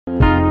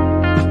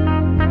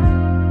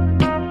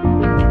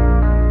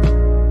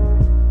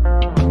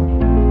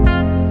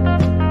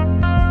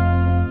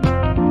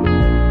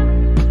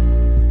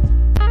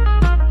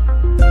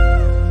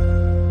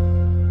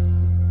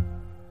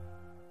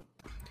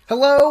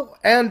Hello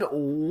and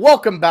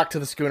welcome back to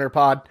the Schooner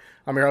Pod.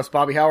 I'm your host,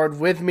 Bobby Howard.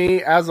 With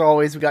me, as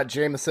always, we got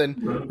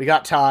Jameson, we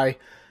got Ty,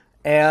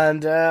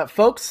 and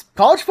folks,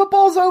 college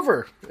football is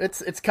over.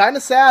 It's kind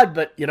of sad,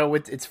 but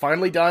it's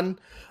finally done.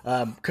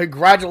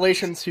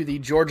 Congratulations to the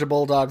Georgia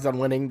Bulldogs on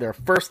winning their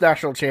first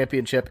national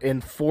championship in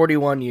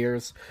 41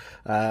 years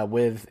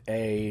with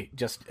a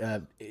just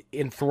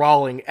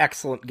enthralling,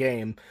 excellent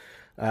game.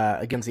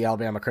 Against the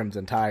Alabama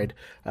Crimson Tide.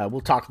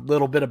 We'll talk a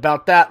little bit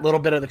about that, a little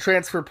bit of the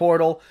transfer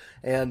portal,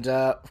 and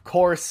of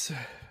course,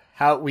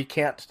 how we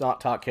can't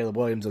not talk Caleb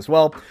Williams as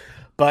well.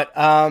 But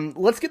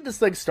let's get this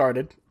thing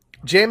started.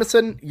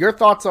 Jameson, your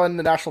thoughts on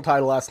the national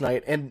title last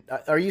night, and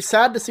are you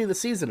sad to see the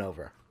season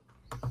over?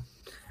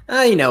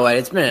 You know what?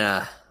 It's been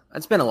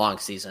a long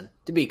season,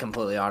 to be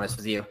completely honest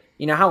with you.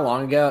 You know how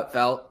long ago it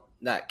felt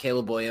that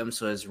Caleb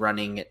Williams was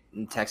running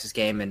in Texas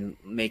game and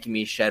making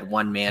me shed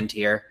one man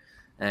tear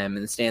in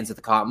the stands at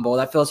the Cotton Bowl?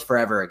 That feels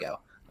forever ago.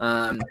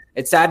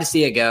 It's sad to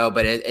see it go,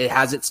 but it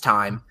has its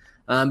time.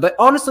 But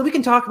honestly, we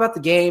can talk about the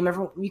game.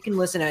 You can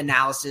listen to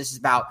analysis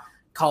about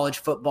college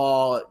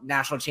football,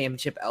 national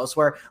championship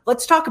elsewhere.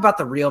 Let's talk about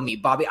the real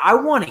meat, Bobby. I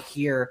want to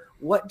hear,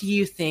 what do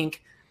you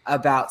think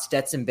about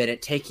Stetson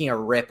Bennett taking a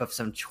rip of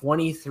some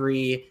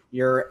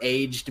 23-year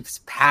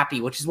aged Pappy,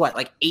 which is what,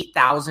 like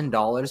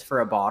 $8,000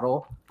 for a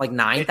bottle? Like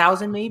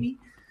 $9,000 maybe?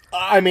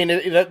 I mean,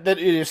 that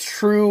is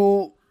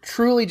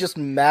truly just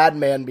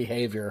madman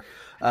behavior.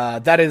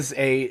 That is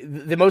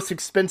the most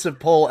expensive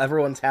pull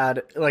everyone's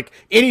had, like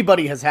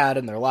anybody has had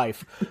in their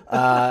life.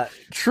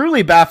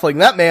 Truly baffling.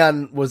 That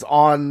man was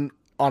on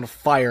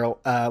fire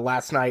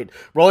last night,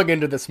 rolling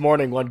into this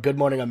morning on Good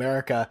Morning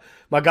America.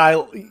 My guy,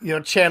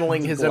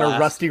 channeling his inner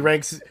Rusty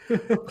Ranks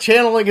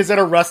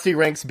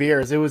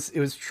beers. It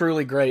was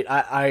truly great.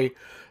 I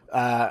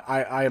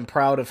am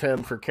proud of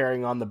him for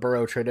carrying on the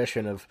Burrow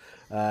tradition of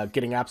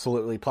getting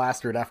absolutely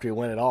plastered after you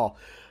win it all.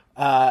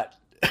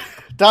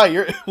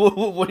 Di,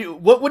 what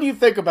do you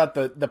think about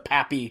the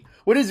Pappy?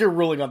 What is your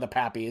ruling on the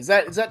Pappy? Is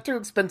that too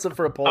expensive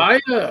for a poll? I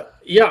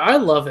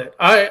love it.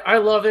 I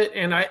love it,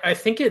 and I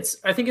think it's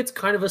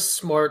kind of a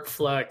smart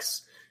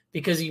flex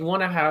because you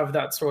want to have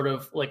that sort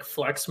of like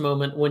flex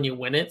moment when you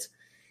win it,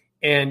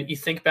 and you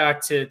think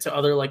back to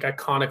other like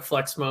iconic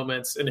flex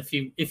moments, and if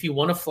you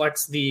want to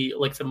flex the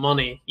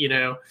money,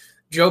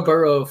 Joe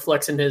Burrow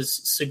flexing his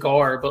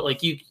cigar, but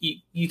like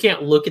you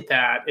can't look at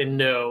that and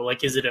know,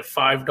 like, is it a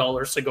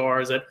 $5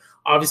 cigar? Is it,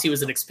 obviously it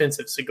was an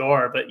expensive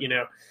cigar, but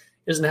it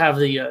doesn't have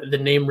the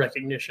name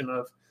recognition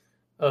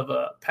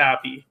of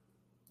Pappy,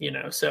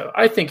 So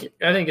I think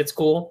it's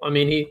cool. I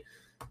mean, he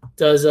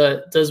does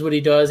what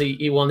he does.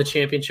 He won the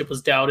championship,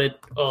 was doubted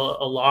a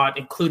lot,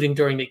 including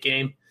during the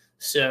game.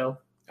 So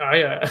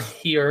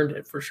he earned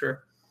it for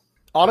sure.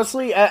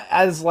 Honestly,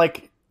 as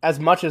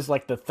much as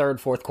like the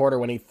third, fourth quarter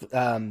when he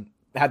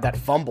had that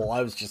fumble, I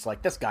was just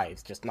like, this guy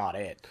is just not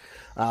it.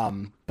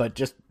 But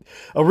just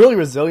a really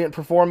resilient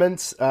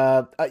performance.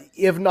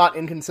 If not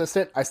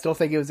inconsistent, I still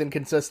think it was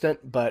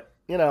inconsistent, but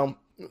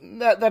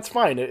that's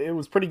fine. It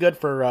was pretty good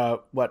for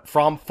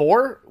Fromm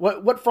 4?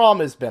 What Fromm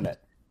has been it?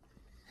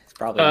 It's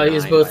probably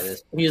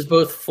he is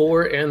both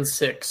 4 and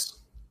 6.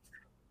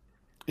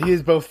 He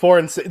is both 4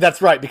 and 6.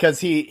 That's right, because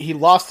he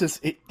lost his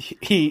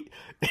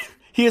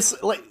he is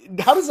like,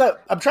 how does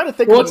that? I'm trying to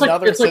think of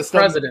another system. It's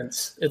like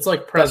presidents. It's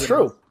like presidents.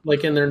 That's true.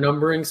 Like in their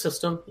numbering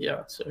system.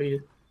 Yeah. So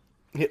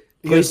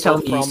Please tell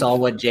me you saw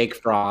what Jake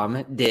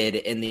Fromm did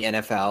in the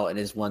NFL in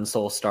his one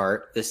sole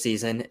start this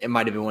season. It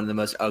might have been one of the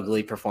most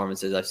ugly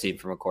performances I've seen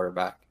from a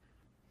quarterback.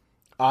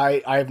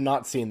 I have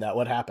not seen that.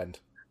 What happened?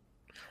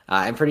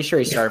 I'm pretty sure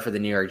he started for the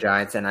New York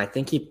Giants, and I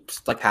think he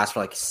passed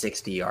for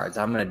 60 yards.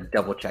 I'm going to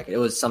double check it. It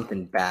was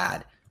something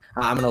bad.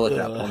 I'm going to look it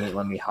up.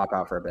 Let me hop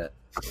out for a bit.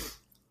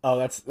 Oh,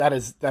 that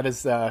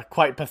is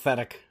quite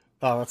pathetic.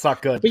 Oh, that's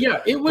not good. But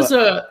yeah, it was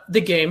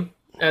the game,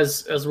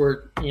 as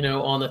we're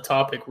on the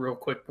topic real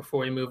quick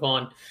before we move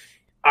on.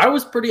 I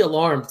was pretty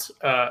alarmed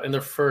in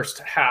the first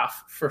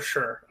half for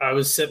sure. I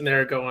was sitting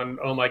there going,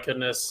 "Oh my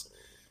goodness,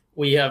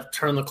 we have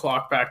turned the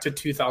clock back to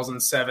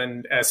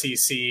 2007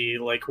 SEC.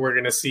 Like, we're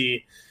going to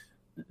see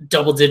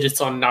double digits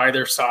on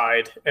neither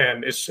side,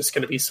 and it's just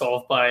going to be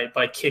solved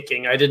by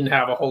kicking." I didn't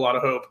have a whole lot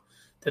of hope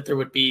that there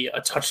would be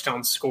a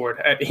touchdown scored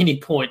at any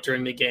point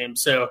during the game.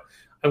 So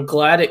I'm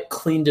glad it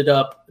cleaned it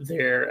up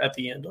there at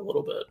the end a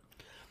little bit.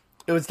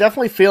 It was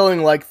definitely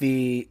feeling like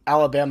the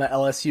Alabama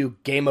LSU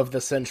game of the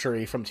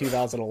century from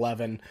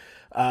 2011.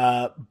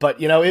 But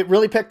it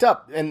really picked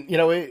up, and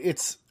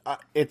it's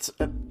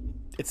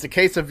the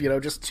case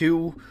of just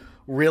two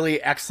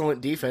really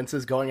excellent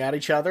defenses going at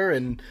each other,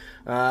 and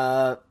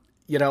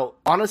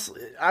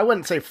honestly, I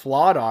wouldn't say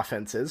flawed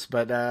offenses,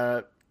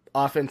 but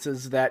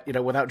offenses that,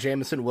 without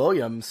Jameson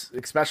Williams,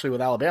 especially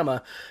with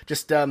Alabama,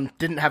 just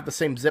didn't have the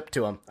same zip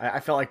to them. I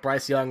felt like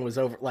Bryce Young was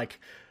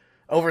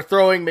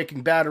overthrowing,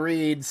 making bad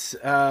reads.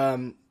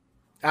 I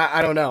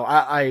don't know.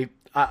 I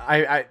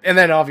and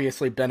then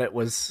obviously Bennett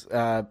was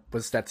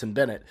Stetson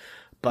Bennett,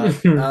 but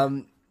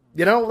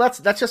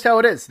that's just how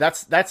it is.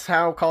 That's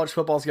how college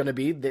football is going to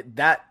be.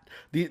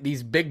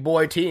 These big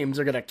boy teams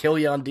are going to kill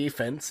you on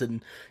defense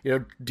and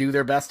do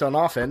their best on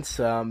offense.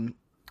 I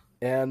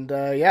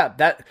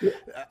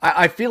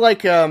feel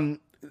like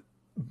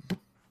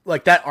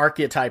that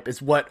archetype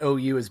is what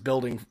OU is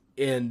building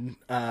in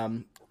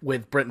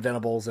with Brent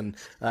Venables and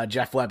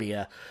Jeff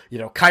Lebby.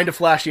 Kind of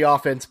flashy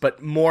offense,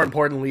 but more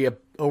importantly, a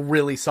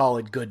really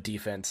solid, good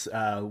defense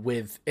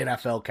with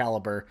NFL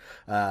caliber,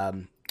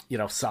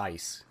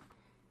 size.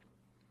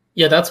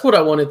 Yeah, that's what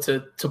I wanted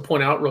to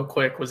point out real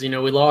quick was, we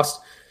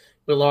lost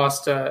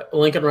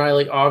Lincoln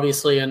Riley,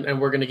 obviously, and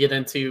we're going to get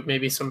into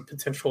maybe some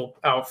potential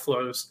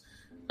outflows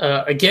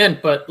again.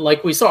 But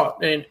like we saw,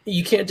 and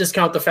you can't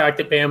discount the fact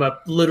that Bama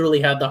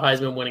literally had the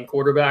Heisman winning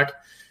quarterback,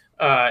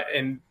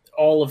 and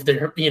all of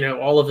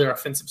their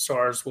offensive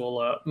stars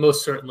will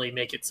most certainly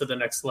make it to the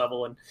next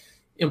level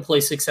and play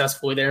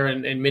successfully there,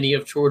 and many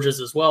of Georgia's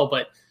as well.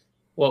 But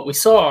what we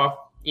saw,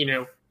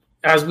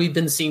 as we've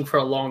been seeing for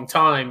a long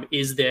time,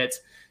 is that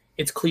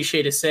it's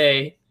cliche to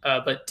say,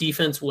 but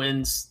defense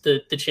wins the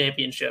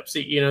championships.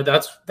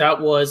 That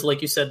was,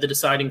 like you said, the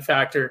deciding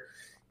factor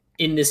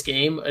in this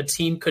game. A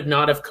team could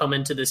not have come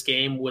into this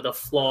game with a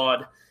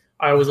flawed.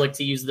 I always like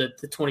to use the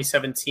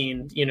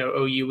 2017,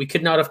 OU. We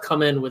could not have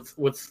come in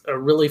with a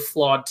really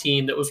flawed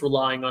team that was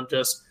relying on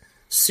just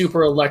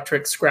super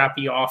electric,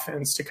 scrappy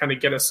offense to kind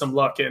of get us some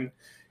luck in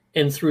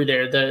through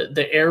there.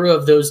 The era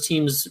of those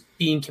teams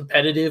being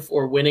competitive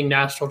or winning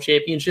national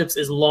championships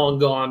is long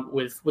gone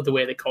with the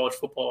way that college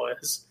football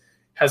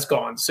has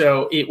gone.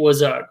 So it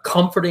was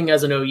comforting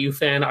as an OU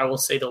fan, I will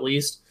say the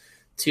least,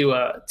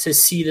 to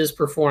see this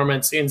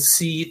performance and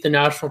see the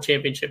national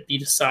championship be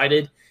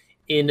decided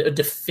in a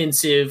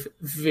defensive,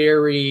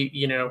 very,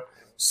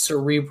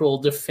 cerebral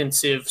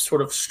defensive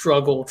sort of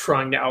struggle,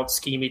 trying to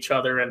out-scheme each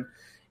other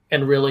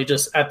and really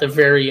just at the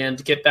very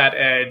end get that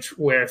edge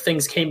where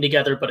things came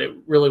together, but it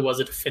really was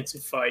a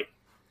defensive fight.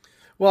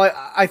 Well,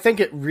 I think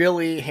it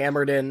really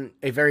hammered in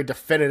a very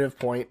definitive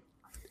point,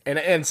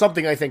 and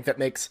something I think that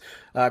makes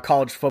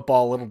college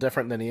football a little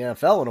different than the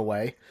NFL in a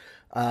way.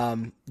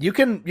 You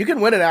can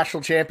win a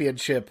national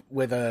championship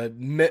with a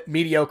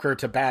mediocre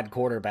to bad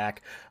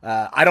quarterback.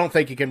 I don't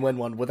think you can win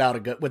one with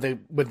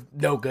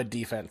no good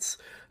defense.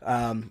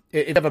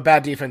 If you have a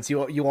bad defense,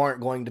 you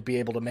aren't going to be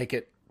able to make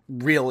it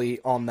really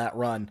on that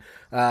run.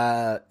 In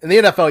the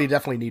NFL, you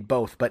definitely need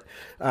both, but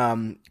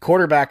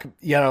quarterback,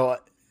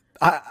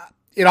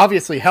 it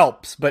obviously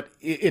helps, but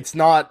it's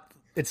not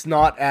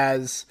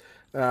as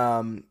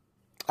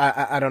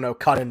I don't know,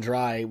 cut and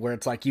dry, where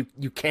it's like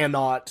you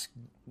cannot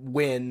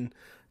win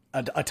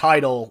a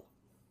title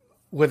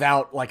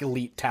without like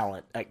elite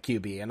talent at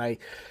QB, and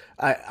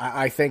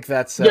I think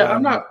that's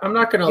I'm not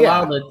going to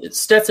allow that.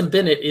 Stetson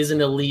Bennett is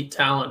an elite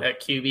talent at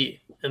QB,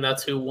 and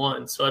that's who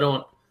won. So I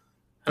don't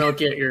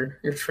get your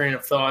train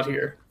of thought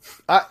here.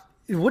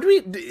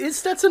 Is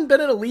Stetson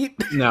Bennett elite?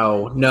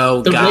 No.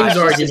 The Rings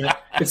argument.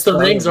 It's the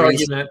Rings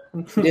argument.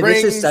 Dude,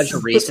 this is such a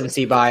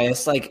recency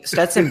bias. Like,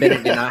 Stetson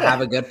Bennett did not have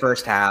a good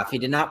first half. He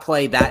did not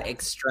play that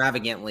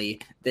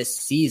extravagantly this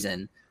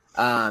season.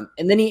 And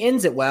then he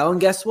ends it well. And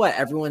guess what?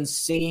 Everyone's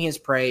singing his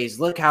praise.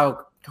 Look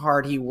how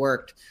hard he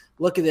worked.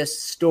 Look at this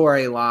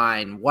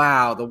storyline.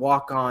 Wow, the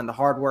walk-on, the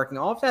hard-working,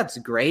 all of that's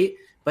great.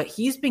 But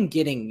he's been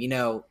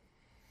getting,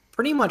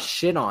 pretty much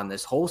shit on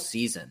this whole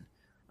season.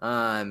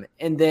 And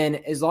then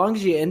as long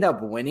as you end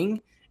up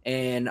winning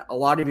and a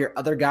lot of your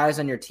other guys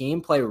on your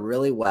team play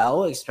really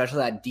well, especially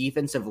that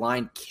defensive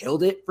line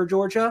killed it for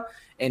Georgia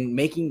and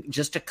making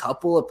just a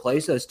couple of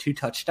plays, those 2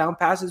 touchdown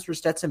passes for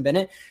Stetson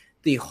Bennett,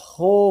 the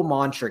whole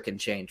mantra can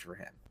change for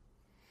him.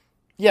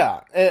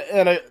 Yeah,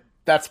 and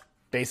that's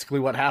basically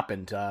what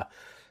happened.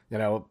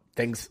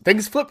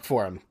 Things flipped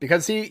for him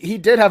because he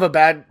did have a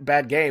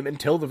bad game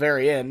until the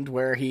very end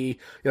where he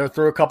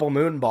threw a couple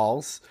moon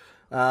balls.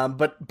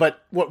 But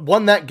what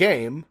won that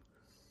game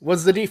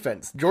was the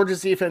defense.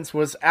 Georgia's defense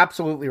was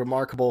absolutely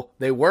remarkable.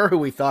 They were who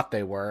we thought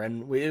they were,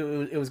 and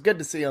it was good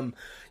to see them,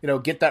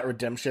 get that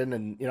redemption.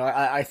 And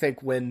I think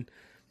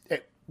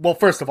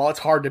first of all, it's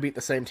hard to beat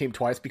the same team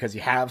twice because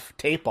you have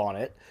tape on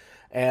it.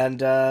 And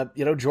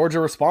Georgia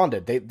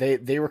responded.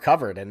 They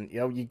recovered, and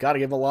you got to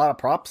give a lot of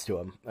props to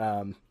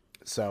them.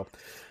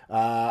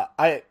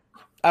 I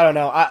don't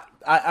know.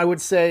 I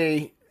would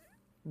say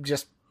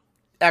just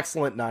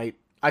excellent night.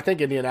 I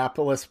think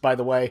Indianapolis, by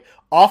the way,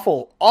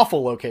 awful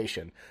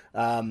location.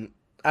 I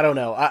don't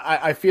know.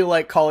 I feel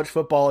like college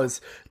football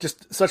is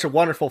just such a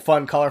wonderful,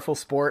 fun, colorful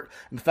sport.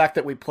 And the fact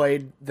that we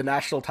played the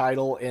national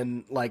title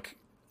in like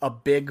a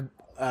big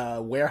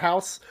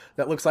warehouse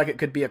that looks like it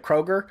could be a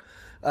Kroger,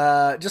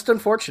 just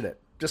unfortunate.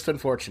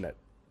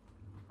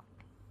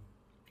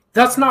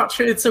 That's not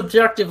true. It's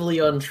objectively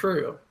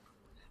untrue.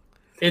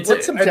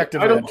 What's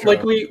objectively untrue?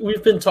 Like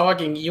we've been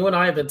talking. You and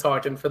I have been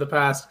talking for the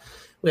past.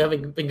 We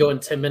haven't been going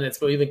 10 minutes,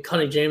 but we've been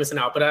cutting Jameson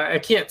out. But I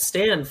can't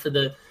stand for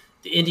the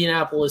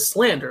Indianapolis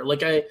slander.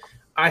 Like I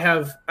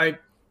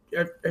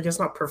guess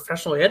not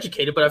professionally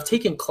educated, but I've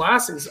taken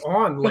classes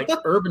on like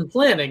urban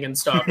planning and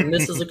stuff. And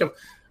this is like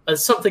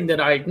something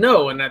that I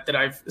know and that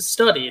I've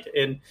studied.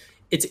 And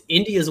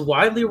Indy is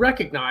widely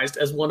recognized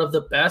as one of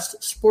the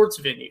best sports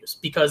venues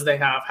because they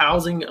have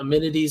housing,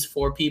 amenities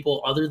for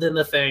people other than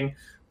the thing,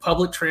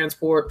 public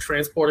transport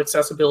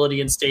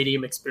accessibility, and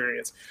stadium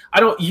experience.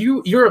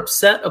 You're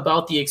upset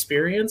about the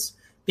experience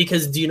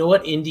because do you know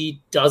what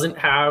Indy doesn't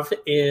have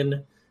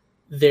in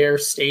their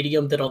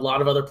stadium that a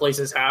lot of other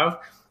places have?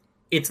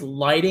 It's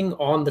lighting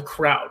on the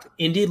crowd.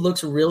 Indy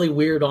looks really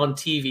weird on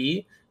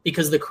TV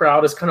because the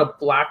crowd is kind of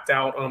blacked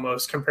out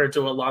almost compared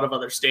to a lot of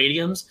other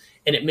stadiums,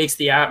 and it makes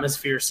the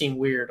atmosphere seem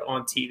weird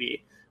on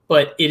TV.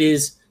 But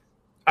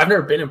I've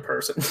never been in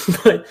person,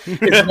 but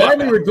it's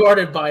widely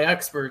regarded by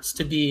experts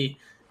to be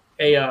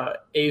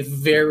a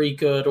very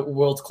good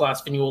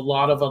world-class venue. A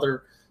lot of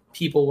other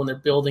people, when they're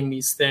building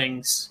these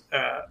things,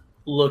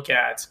 look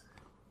at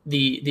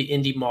the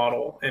Indy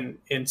model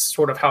and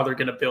sort of how they're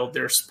going to build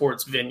their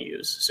sports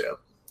venues. So,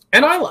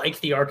 and I like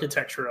the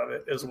architecture of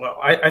it as well.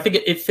 I think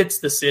it fits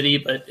the city,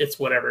 but it's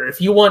whatever. If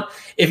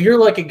you're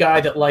like a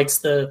guy that likes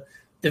the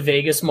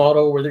Vegas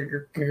model where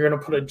you're going to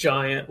put a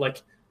giant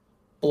like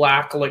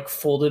black like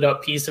folded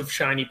up piece of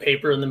shiny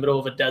paper in the middle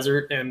of a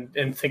desert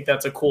and think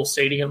that's a cool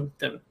stadium,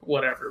 then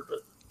whatever. But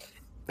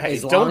hey,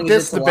 as don't long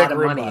diss as the it's big a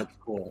lot of money, robot. it's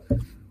cool.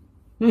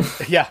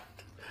 Yeah.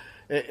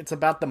 It's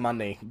about the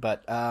money,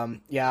 but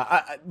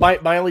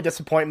my only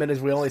disappointment is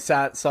we only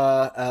saw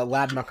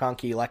Ladd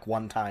McConkey like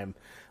one time.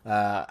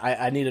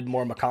 I needed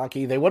more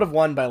McConkey. They would have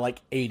won by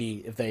like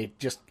 80 if they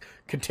just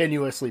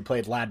continuously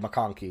played Ladd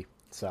McConkey.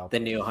 So The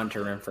new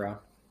Hunter Renfrow.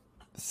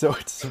 So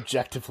it's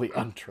subjectively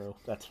untrue.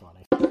 That's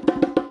funny.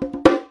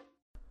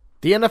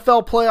 The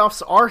NFL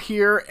playoffs are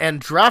here,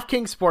 and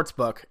DraftKings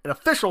Sportsbook, an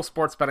official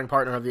sports betting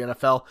partner of the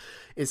NFL,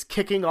 is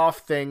kicking off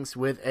things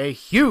with a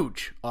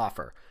huge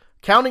offer.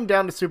 Counting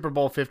down to Super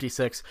Bowl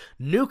 56,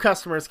 new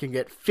customers can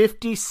get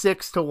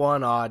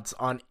 56-1 odds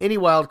on any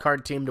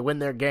wildcard team to win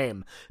their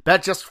game.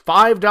 Bet just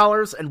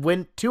 $5 and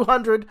win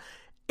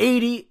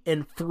 $280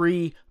 in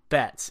free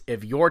bets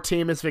if your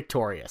team is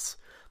victorious.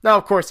 Now,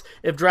 of course,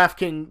 if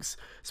DraftKings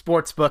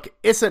Sportsbook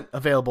isn't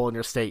available in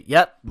your state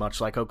yet,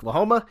 much like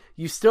Oklahoma,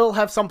 you still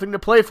have something to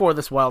play for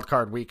this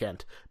wildcard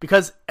weekend,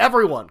 because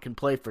everyone can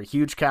play for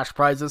huge cash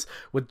prizes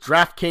with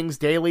DraftKings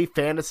Daily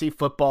Fantasy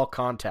Football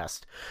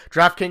Contest.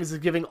 DraftKings is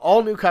giving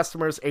all new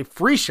customers a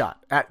free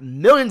shot at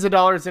millions of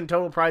dollars in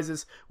total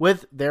prizes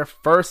with their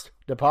first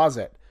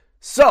deposit.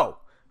 So,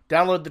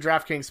 download the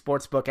DraftKings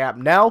Sportsbook app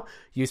now,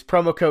 use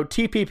promo code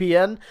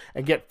TPPN,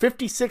 and get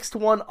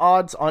 56-1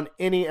 odds on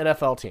any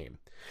NFL team.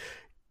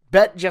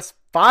 Bet just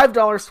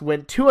 $5 to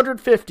win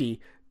 $250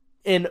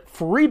 in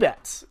free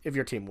bets if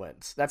your team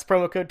wins. That's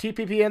promo code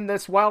TPPN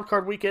this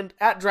wildcard weekend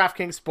at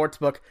DraftKings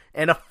Sportsbook,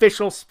 an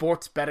official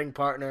sports betting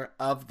partner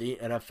of the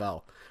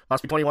NFL.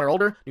 Must be 21 or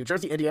older, New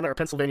Jersey, Indiana, or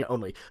Pennsylvania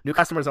only. New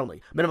customers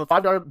only. Minimum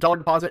 $5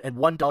 deposit and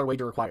 $1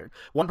 wager required.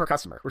 One per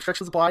customer.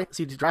 Restrictions apply.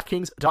 See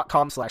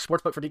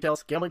DraftKings.com/sportsbook for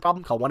details. Gambling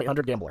problem? Call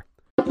 1-800-GAMBLER.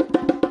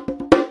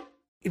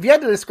 If you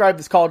had to describe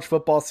this college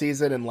football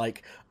season in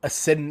like a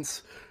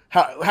sentence,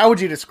 how would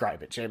you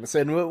describe it,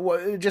 Jameson?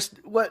 What's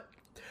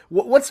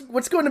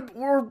going to?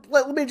 Or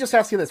let me just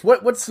ask you this: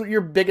 what's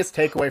your biggest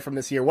takeaway from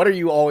this year? What are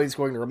you always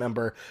going to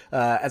remember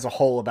as a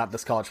whole about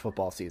this college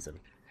football season?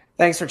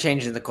 Thanks for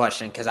changing the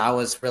question, because I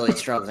was really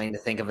struggling to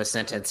think of a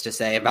sentence to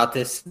say about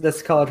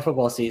this college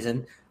football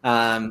season.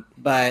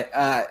 But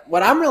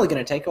what I'm really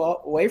going to take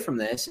away from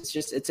this is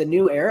just it's a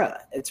new era.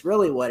 It's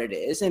really what it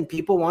is, and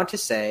people want to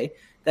say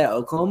that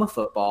Oklahoma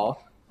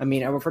football. I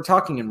mean, if we're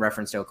talking in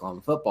reference to Oklahoma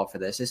football for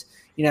this, is,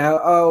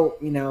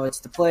 it's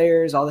the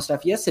players, all this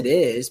stuff. Yes, it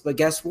is. But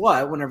guess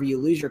what? Whenever you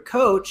lose your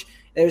coach,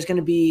 there's going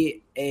to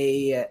be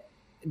a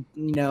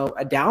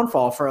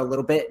downfall for a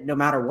little bit, no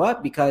matter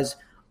what, because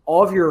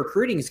all of your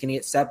recruiting is going to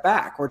get set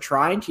back. We're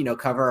trying to,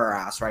 cover our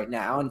ass right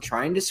now and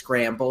trying to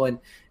scramble and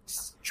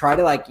try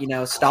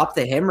to stop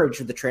the hemorrhage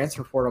of the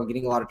transfer portal and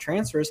getting a lot of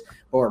transfers,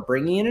 but we're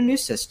bringing in a new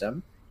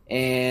system.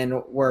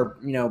 And we're,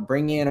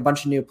 bringing in a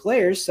bunch of new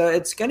players. So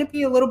it's going to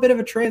be a little bit of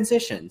a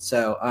transition.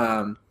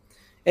 So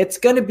it's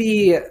going to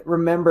be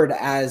remembered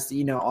as,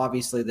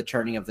 obviously the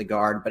turning of the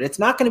guard, but it's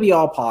not going to be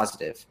all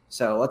positive.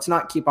 So let's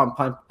not keep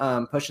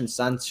on pushing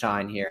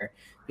sunshine here,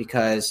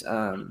 because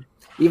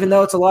even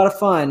though it's a lot of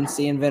fun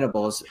seeing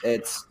Venables,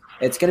 it's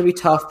going to be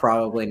tough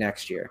probably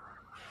next year.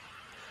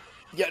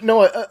 Yeah,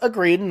 no,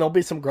 agreed. And there'll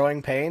be some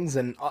growing pains.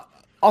 And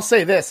I'll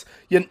say this,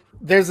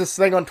 there's this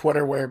thing on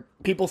Twitter where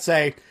people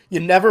say you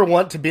never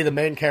want to be the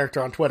main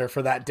character on Twitter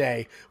for that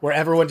day where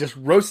everyone just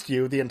roasts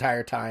you the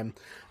entire time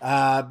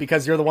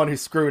because you're the one who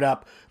screwed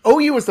up.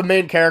 OU was the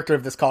main character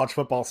of this college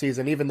football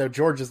season, even though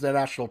Georgia's the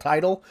national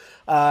title.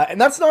 And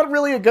that's not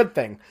really a good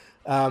thing.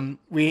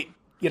 We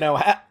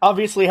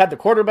obviously had the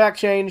quarterback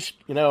change.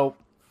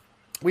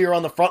 We were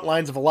on the front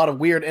lines of a lot of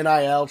weird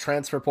NIL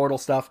transfer portal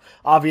stuff.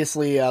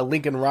 Obviously,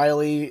 Lincoln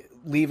Riley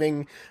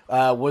leaving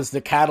was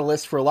the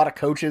catalyst for a lot of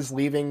coaches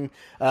leaving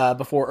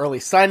before early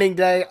signing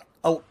day.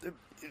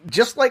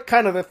 Just like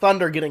kind of the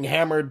Thunder getting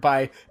hammered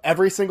by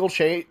every single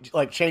change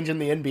in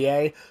the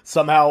NBA,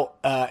 somehow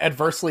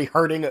adversely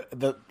hurting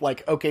the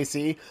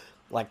OKC.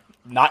 like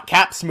not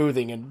cap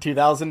smoothing in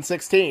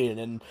 2016,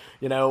 and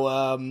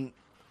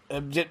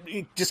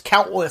just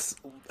countless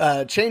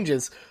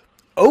changes.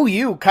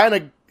 OU kind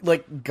of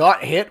like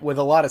got hit with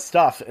a lot of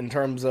stuff in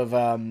terms of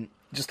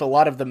just a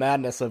lot of the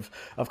madness of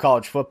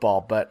college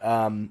football. But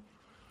so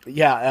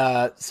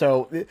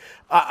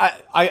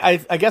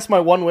I guess my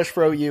one wish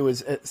for OU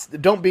is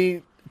don't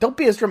be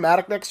as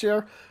dramatic next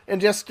year, and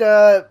just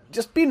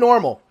be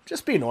normal.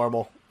 Just be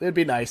normal. It'd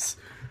be nice,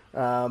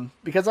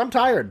 because I'm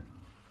tired.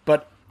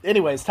 But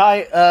anyways,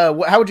 Ty,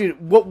 how would you?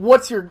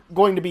 What's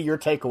going to be your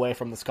takeaway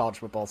from this college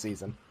football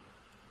season?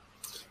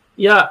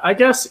 Yeah, I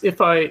guess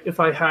if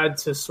I had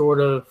to sort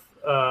of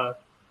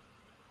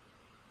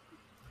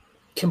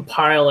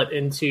compile it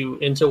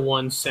into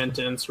one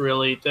sentence,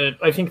 really,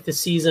 I think the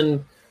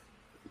season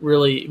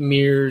really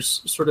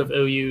mirrors sort of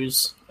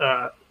OU's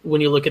when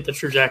you look at the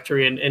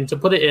trajectory, and to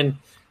put it in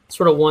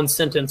sort of one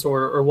sentence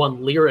or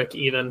one lyric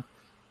even,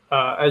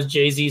 as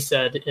Jay-Z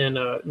said in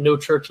No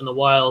Church in the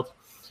Wild,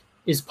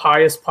 is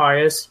pious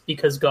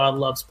because God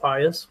loves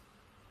pious.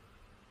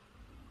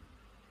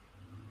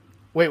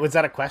 Wait, was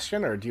that a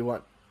question, or do you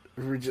want?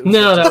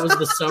 No, that was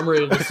the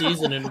summary of the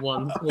season in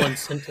one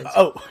sentence.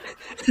 Oh,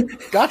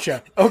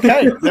 gotcha.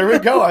 Okay, there we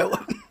go.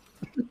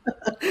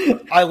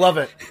 I love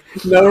it.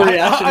 No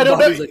reaction. I don't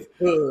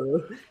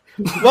know.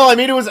 Well, I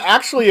mean, it was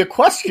actually a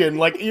question.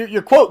 Like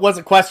your quote was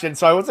a question,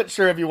 so I wasn't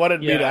sure if you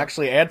wanted me to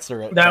actually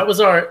answer it. That was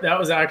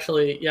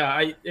actually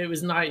it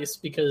was nice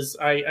because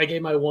I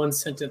gave my one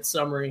sentence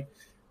summary,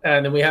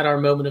 and then we had our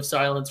moment of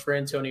silence for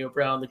Antonio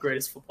Brown, the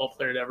greatest football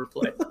player to ever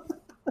play.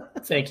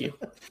 Thank you.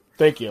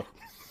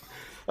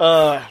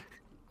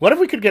 What if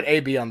we could get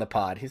AB on the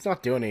pod? He's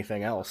not doing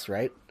anything else,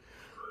 right?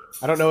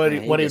 I don't know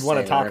what he'd want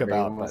to talk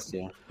about. But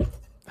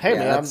hey,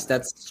 man,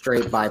 that's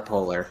straight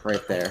bipolar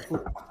right there.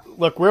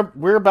 Look,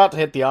 we're about to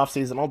hit the off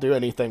season. I'll do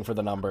anything for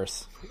the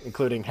numbers,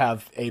 including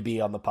have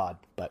AB on the pod.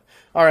 But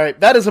all right,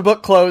 that is a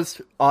book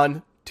closed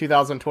on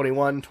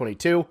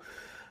 2021-22.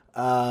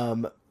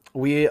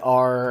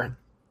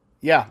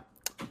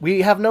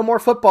 We have no more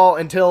football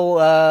until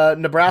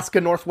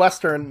Nebraska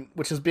Northwestern,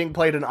 which is being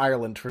played in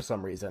Ireland for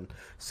some reason.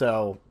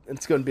 So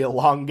it's going to be a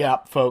long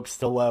gap, folks,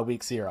 till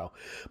week 0.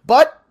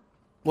 But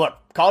look,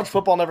 college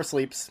football never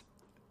sleeps,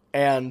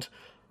 and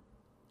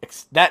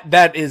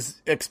that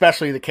is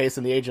especially the case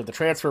in the age of the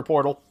transfer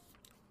portal,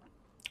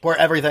 where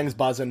everything's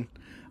buzzing.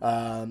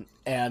 And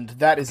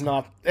that is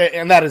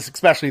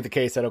especially the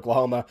case at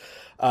Oklahoma.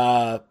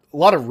 A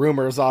lot of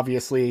rumors,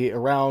 obviously,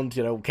 around,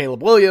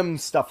 Caleb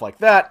Williams, stuff like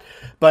that.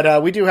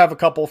 But we do have a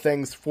couple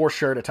things for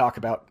sure to talk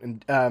about.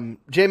 And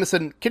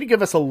Jameson, can you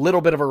give us a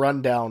little bit of a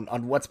rundown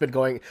on what's been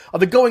the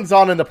goings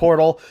on in the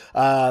portal,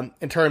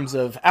 in terms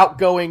of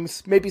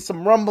outgoings, maybe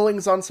some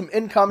rumblings on some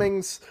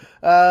incomings?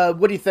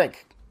 What do you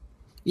think?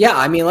 Yeah,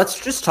 I mean,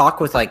 let's just talk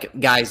with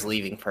guys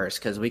leaving first,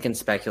 because we can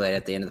speculate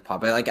at the end of the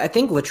pod. But I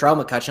think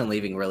Latrell McCutcheon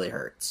leaving really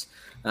hurts.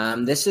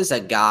 This is a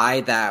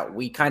guy that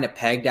we kind of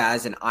pegged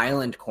as an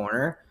island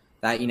corner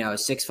that,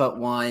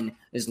 6'1",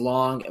 is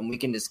long, and we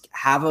can just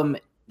have him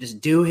just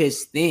do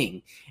his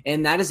thing.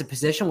 And that is a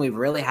position we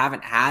really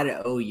haven't had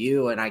at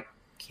OU, and I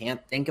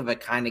can't think of a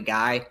kind of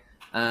guy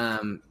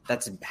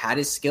that's had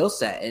his skill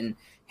set. And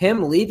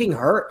him leaving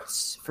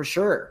hurts for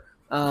sure.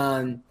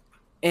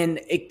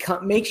 And it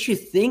makes you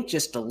think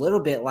just a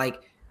little bit.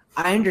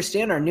 I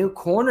understand our new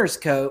corners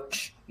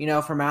coach,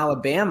 from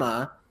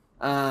Alabama.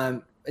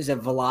 Is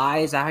it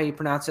Valai? Is that how you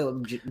pronounce it?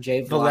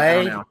 Jay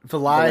Valai?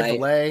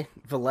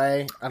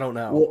 Valai. I don't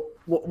know.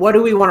 Well, what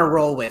do we want to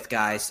roll with,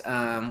 guys?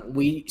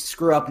 We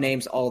screw up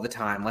names all the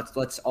time.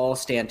 Let's all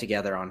stand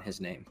together on his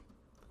name.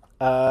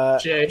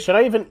 Jay. Should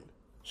I even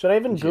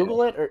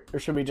Google it, or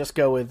should we just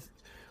go with?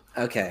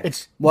 Okay.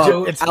 It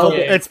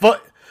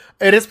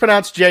is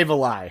pronounced Jay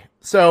Valai.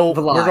 So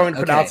we're going to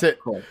pronounce it.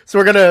 Cool. So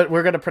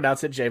we're gonna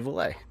pronounce it Jay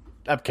Valai.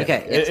 Okay.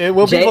 It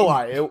will be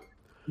Valai.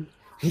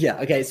 Yeah.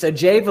 Okay. So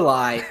Jay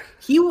Valai,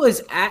 he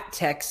was at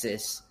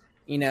Texas,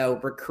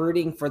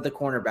 recruiting for the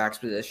cornerbacks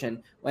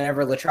position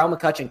whenever Latrell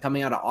McCutcheon,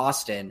 coming out of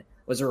Austin,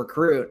 was a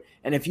recruit.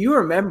 And if you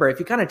remember, if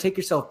you kind of take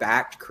yourself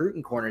back to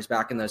recruiting corners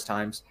back in those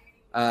times,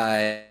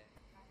 Latrell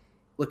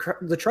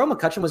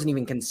McCutcheon wasn't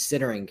even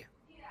considering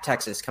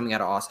Texas coming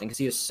out of Austin because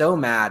he was so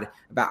mad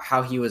about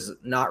how he was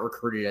not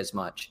recruited as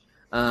much.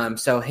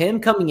 So him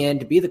coming in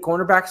to be the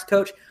cornerbacks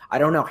coach, I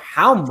don't know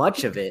how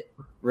much of it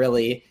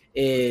really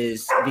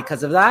is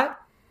because of that,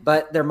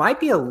 but there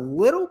might be a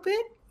little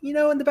bit,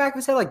 in the back of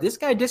his head, this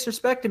guy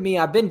disrespected me.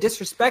 I've been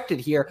disrespected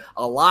here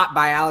a lot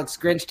by Alex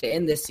Grinch to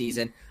end this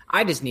season.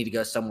 I just need to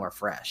go somewhere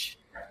fresh.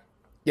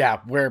 Yeah,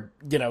 where,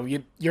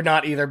 you're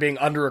not either being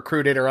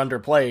under-recruited or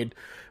underplayed,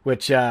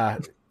 which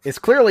is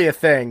clearly a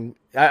thing.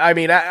 I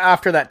mean,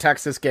 after that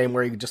Texas game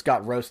where he just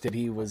got roasted,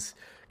 he was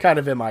kind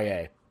of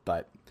MIA.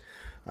 But,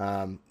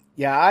 I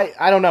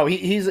don't know.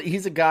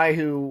 He's a guy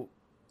who,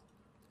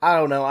 I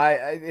don't know.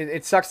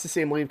 It sucks to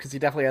see him leave because he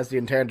definitely has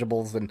the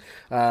intangibles and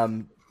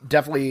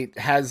definitely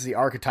has the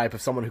archetype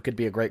of someone who could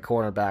be a great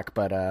cornerback.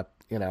 But,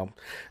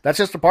 that's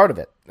just a part of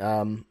it.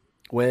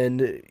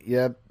 When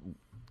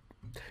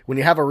when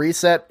you have a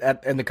reset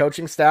in the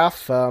coaching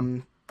staff,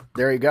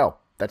 there you go.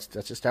 That's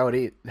just how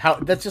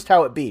that's just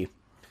how it be,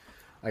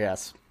 I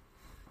guess.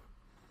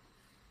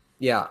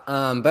 Yeah,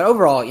 but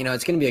overall,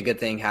 it's going to be a good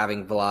thing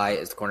having Valai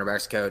as the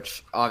cornerbacks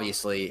coach.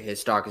 Obviously, his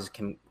stock is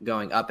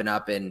going up and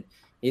up, and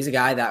he's a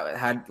guy that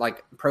had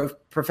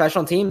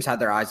professional teams had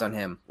their eyes on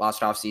him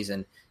last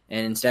offseason,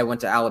 and instead went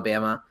to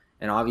Alabama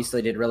and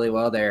obviously did really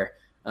well there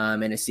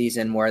in a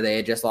season where they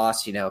had just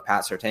lost,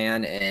 Pat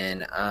Surtain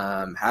and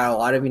had a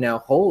lot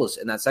of holes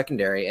in that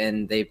secondary,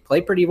 and they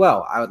played pretty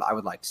well. I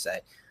would like to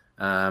say,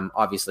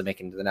 obviously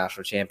making it to the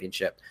national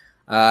championship,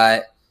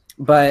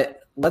 but.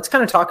 Let's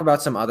kind of talk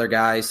about some other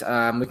guys.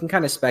 We can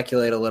kind of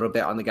speculate a little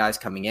bit on the guys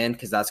coming in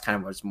because that's kind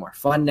of what's more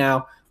fun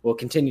now. We'll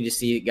continue to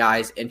see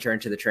guys enter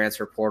into the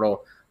transfer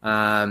portal,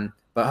 but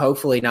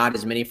hopefully not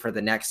as many for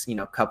the next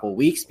couple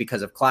weeks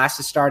because of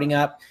classes starting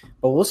up.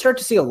 But we'll start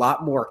to see a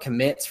lot more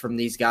commits from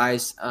these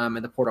guys in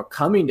the portal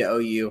coming to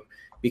OU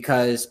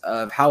because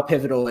of how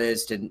pivotal it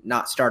is to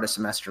not start a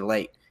semester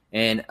late.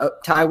 And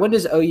Ty, when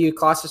does OU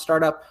classes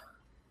start up?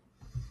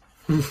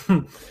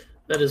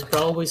 That is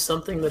probably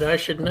something that I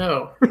should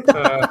know.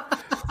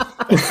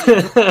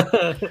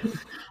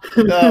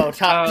 No,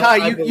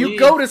 Ty, you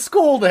go to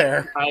school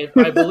there. I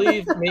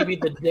believe maybe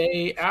the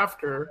day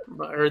after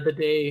or the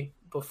day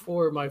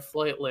before my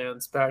flight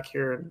lands back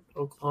here in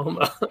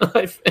Oklahoma.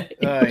 I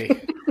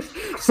think.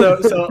 So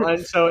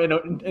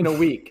in a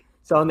week.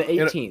 So on the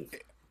 18th.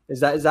 Is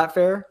that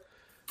fair?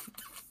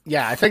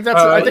 Yeah, I think that's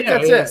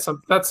it.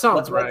 That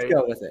sounds right.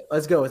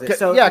 Let's go with it.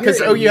 So because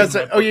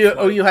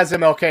OU has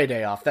MLK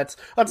Day off. That's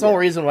the whole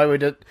reason why we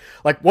did.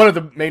 One of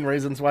the main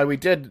reasons why we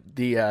did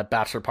the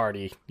bachelor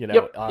party. This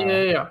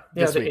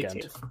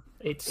weekend.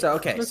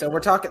 18th. So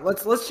we're talking.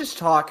 Let's just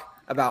talk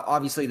about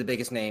obviously the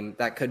biggest name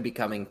that could be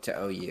coming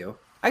to OU.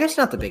 I guess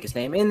not the biggest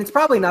name, and it's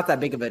probably not that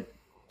big of a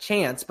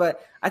chance.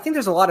 But I think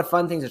there's a lot of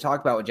fun things to talk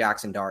about with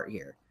Jackson Dart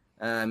here.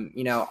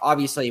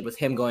 Obviously with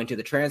him going to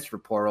the transfer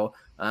portal,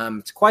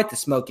 it's quite the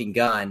smoking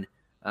gun.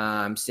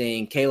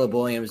 Seeing Caleb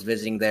Williams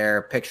visiting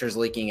there, pictures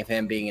leaking of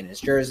him being in his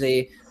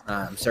jersey,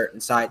 certain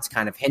sites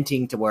kind of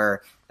hinting to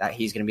where that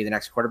he's going to be the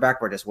next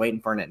quarterback. We're just waiting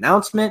for an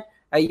announcement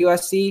at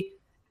USC.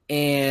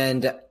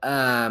 And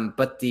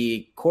but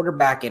the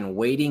quarterback in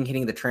waiting,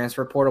 hitting the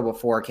transfer portal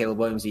before Caleb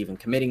Williams even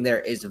committing there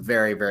is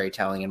very, very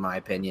telling in my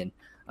opinion.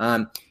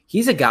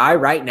 He's a guy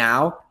right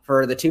now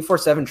for the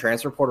 247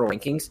 transfer portal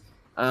rankings.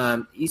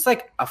 He's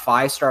like a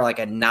 5-star, like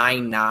a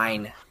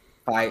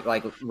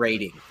 9.95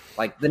 rating,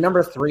 like the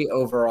number 3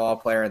 overall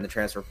player in the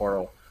transfer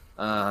portal.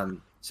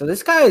 So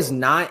this guy is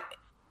not,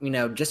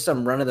 just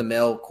some run of the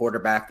mill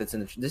quarterback that's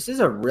this is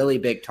a really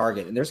big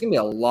target, and there's going to be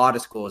a lot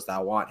of schools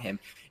that want him.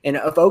 And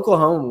if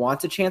Oklahoma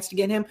wants a chance to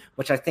get him,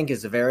 which I think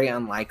is very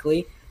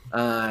unlikely,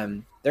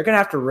 they're going to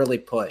have to really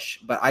push.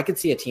 But I could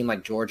see a team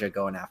like Georgia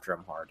going after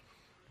him hard.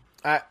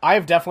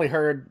 I've definitely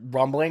heard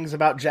rumblings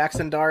about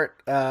Jackson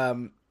Dart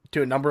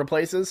to a number of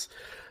places.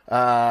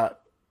 Oklahoma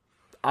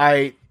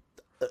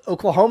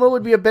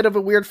would be a bit of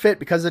a weird fit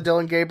because of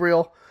Dylan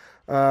Gabriel,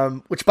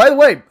 which, by the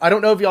way, I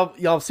don't know if y'all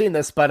have seen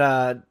this, but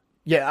I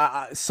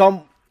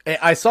saw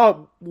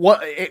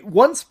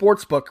one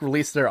sports book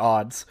release their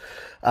odds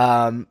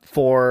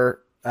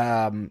for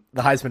the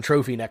Heisman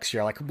Trophy next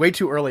year, like way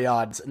too early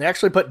odds, and they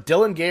actually put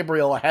Dylan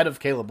Gabriel ahead of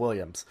Caleb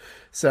Williams.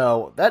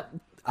 So that,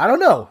 I don't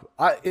know.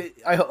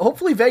 I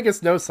hopefully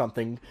Vegas knows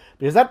something,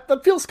 because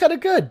that feels kind of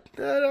good.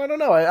 I don't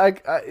know.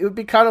 It would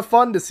be kind of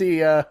fun to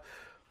see. I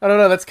don't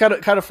know. That's kind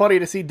of funny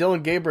to see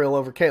Dylan Gabriel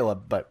over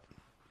Caleb, but.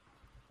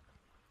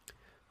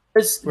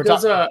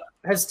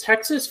 Has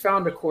Texas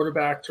found a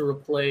quarterback to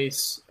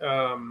replace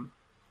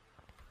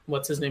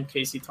what's his name?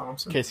 Casey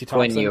Thompson.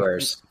 Quinn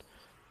Ewers.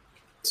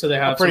 So they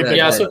have pretty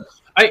yeah. So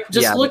I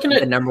just looking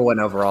at the number 1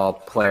 overall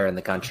player in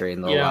the country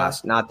in the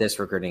last, not this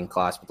recruiting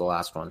class, but the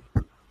last one.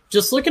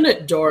 Just looking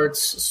at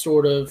Dart's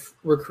sort of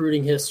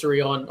recruiting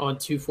history on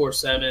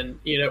 247,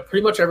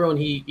 pretty much everyone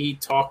he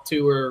talked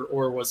to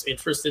or was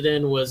interested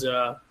in was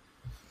a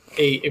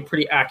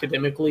pretty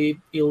academically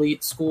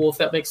elite school, if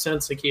that makes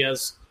sense. Like he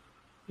has,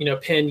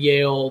 Penn,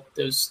 Yale,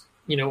 those,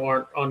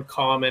 aren't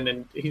uncommon.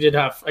 And he did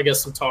have, I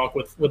guess, some talk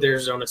with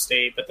Arizona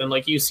State, but then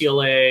like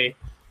UCLA,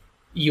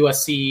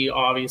 USC,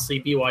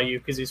 obviously BYU,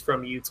 because he's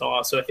from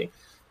Utah. So I think,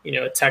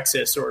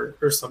 Texas or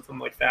something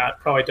like that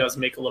probably does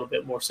make a little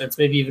bit more sense.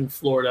 Maybe even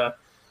Florida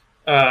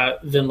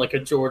than like a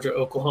Georgia,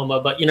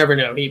 Oklahoma, but you never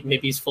know. Maybe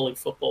he's fully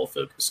football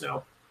focused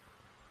now.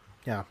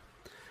 Yeah.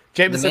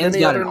 Jameson, the man's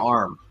got an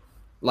arm.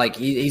 Like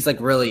he's like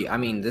really, I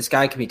mean, this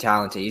guy can be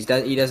talented.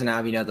 He doesn't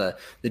have,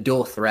 the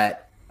dual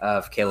threat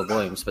of Caleb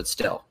Williams, but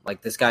still,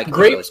 like this guy can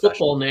great be really football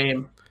special.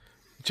 name.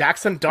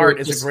 Jackson Dart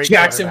is a great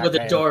Jackson with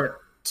a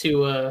dart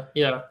to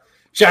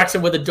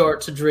Jackson with a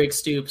dart to Drake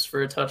Stoops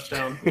for a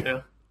touchdown.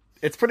 Yeah.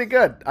 It's pretty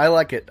good. I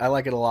like it. I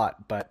like it a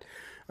lot. But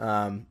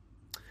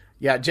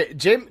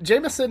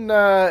Jameson,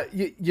 are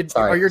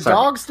your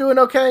dogs doing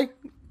okay?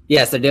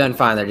 Yes, they're doing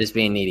fine. They're just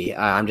being needy.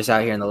 I'm just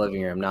out here in the living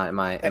room, not in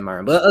my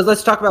room. But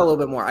let's talk about a little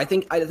bit more. I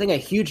think a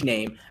huge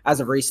name as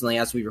of recently,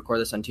 as we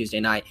record this on Tuesday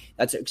night,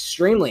 that's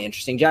extremely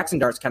interesting. Jackson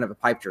Dart's kind of a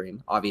pipe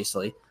dream,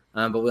 obviously,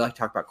 but we like to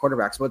talk about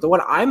quarterbacks. But the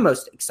one I'm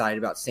most excited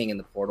about seeing in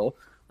the portal,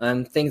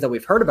 things that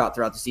we've heard about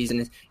throughout the season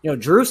is,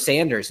 Drew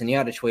Sanders. And you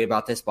had a tweet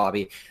about this,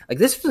 Bobby. Like,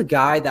 this was a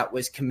guy that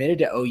was committed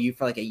to OU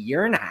for like a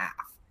year and a half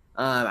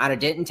out of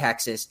Denton,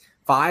 Texas.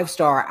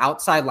 5-star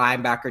outside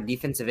linebacker,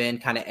 defensive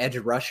end, kind of edge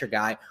rusher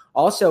guy.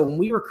 Also, when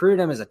we recruited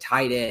him as a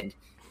tight end,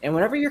 and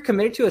whenever you're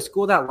committed to a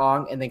school that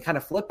long and then kind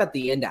of flip at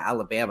the end to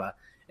Alabama,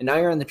 and now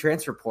you're in the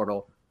transfer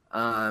portal,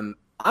 I'm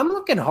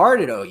looking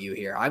hard at OU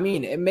here. I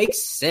mean, it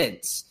makes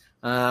sense.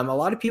 A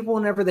lot of people,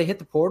 whenever they hit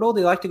the portal,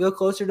 they like to go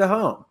closer to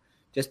home.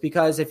 Just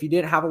because if you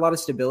didn't have a lot of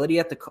stability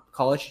at the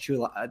college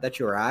that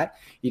you were at,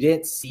 you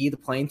didn't see the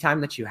playing time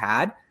that you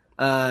had.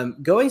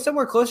 Going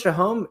somewhere closer to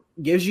home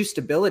gives you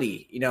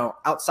stability,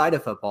 outside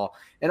of football.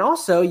 And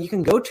also you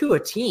can go to a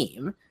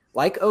team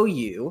like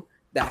OU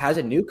that has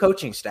a new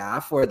coaching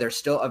staff where they're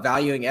still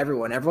evaluating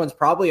everyone. Everyone's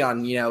probably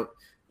on,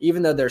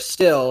 even though there's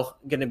still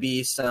going to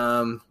be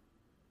some,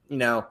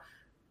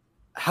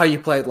 how you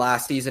played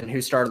last season,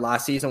 who started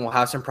last season will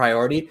have some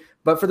priority.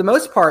 But for the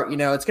most part,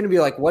 it's going to be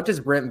like, what does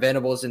Brent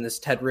Venables and this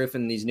Ted Roof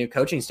and these new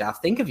coaching staff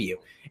think of you?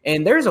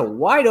 And there's a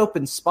wide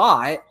open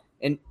spot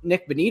and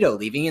Nick Benito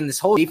leaving in this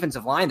whole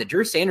defensive line that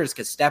Drew Sanders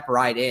could step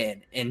right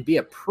in and be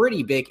a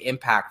pretty big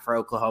impact for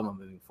Oklahoma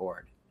moving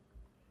forward.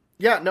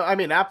 Yeah, no, I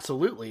mean,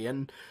 absolutely.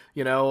 And,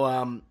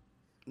 no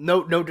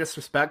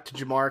disrespect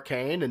to Jamar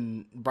Cain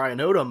and Brian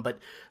Odom, but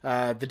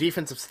the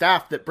defensive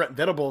staff that Brent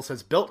Venables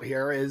has built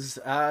here is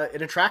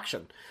an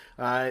attraction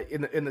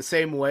in the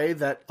same way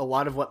that a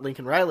lot of what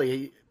Lincoln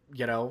Riley,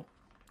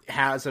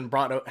 has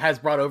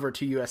brought over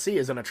to USC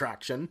as an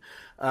attraction.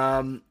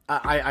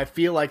 I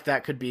feel like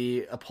that could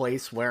be a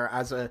place where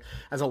as a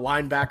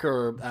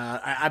linebacker,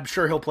 I'm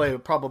sure he'll play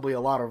probably a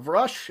lot of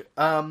rush.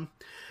 That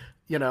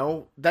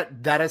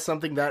is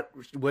something that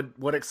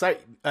would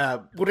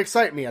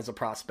excite me as a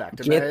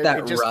prospect. Get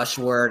that rush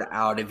word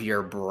out of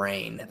your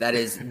brain. That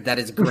is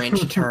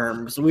Grinch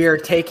terms. We are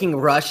taking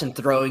rush and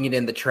throwing it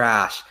in the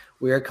trash.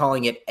 We are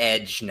calling it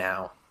edge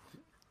now.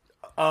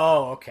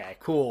 Oh, okay,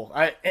 cool.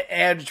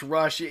 Edge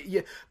rush,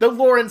 the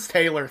Lawrence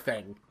Taylor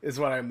thing is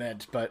what I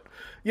meant, but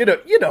you know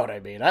what I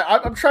mean.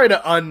 I'm trying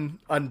to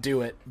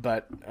undo it,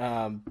 but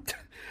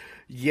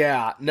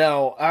yeah,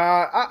 no,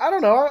 I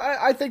don't know.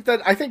 I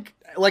think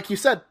like you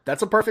said,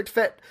 that's a perfect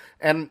fit,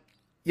 and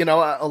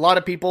a lot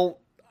of people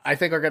I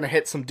think are going to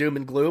hit some doom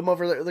and gloom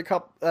over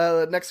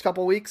the next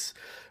couple weeks,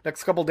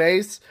 next couple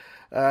days,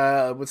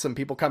 with some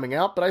people coming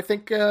out. But I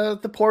think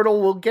the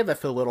portal will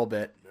giveth a little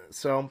bit,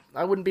 so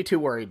I wouldn't be too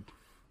worried.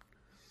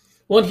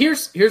 Well, and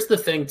here's the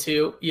thing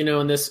too,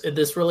 and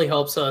this really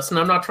helps us. And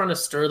I'm not trying to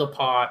stir the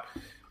pot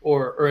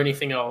or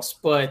anything else,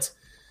 but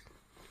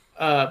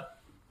I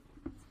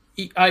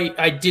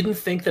didn't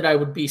think that I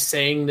would be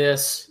saying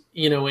this,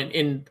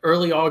 in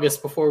early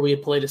August before we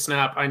had played a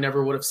snap. I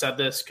never would have said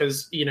this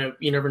because you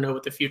never know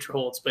what the future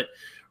holds. But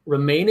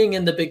remaining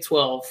in the Big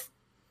 12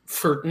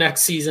 for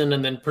next season,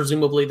 and then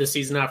presumably the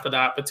season after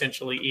that,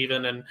 potentially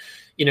even, and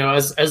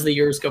as the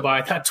years go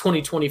by, that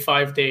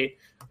 2025 date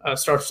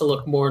starts to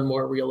look more and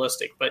more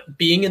realistic. But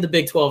being in the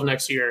Big 12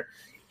 next year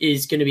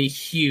is going to be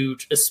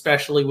huge,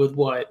 especially with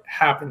what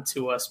happened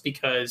to us,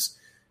 because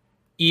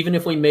even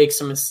if we make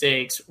some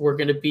mistakes, we're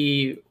going to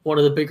be one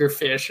of the bigger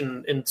fish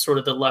in sort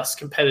of the less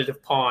competitive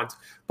pond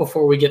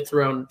before we get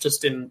thrown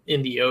just in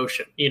the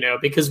ocean,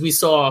 because we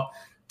saw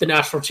the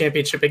national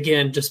championship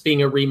again just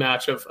being a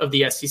rematch of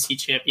the SEC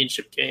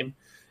championship game.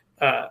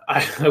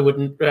 I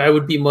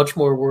would be much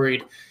more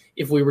worried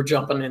if we were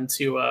jumping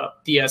into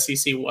the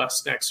SEC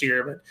West next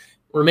year. But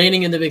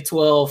remaining in the Big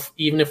 12,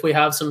 even if we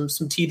have some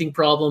teething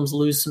problems,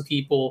 lose some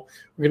people,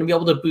 we're going to be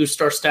able to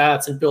boost our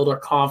stats and build our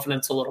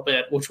confidence a little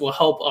bit, which will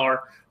help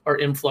our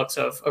influx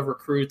of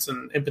recruits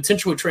and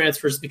potentially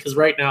transfers, because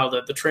right now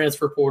the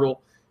transfer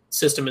portal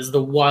system is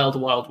the wild,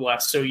 wild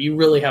west. So you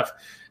really have,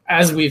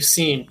 as we've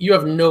seen, you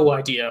have no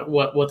idea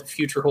what the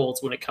future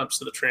holds when it comes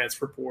to the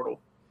transfer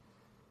portal.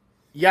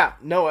 Yeah,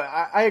 no,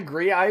 I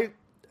agree.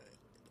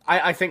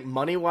 I think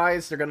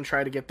money-wise, they're going to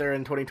try to get there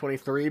in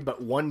 2023,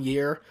 but 1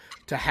 year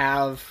to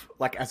have,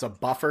 like, as a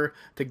buffer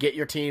to get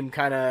your team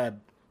kind of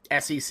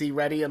SEC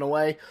ready in a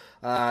way,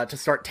 to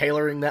start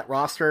tailoring that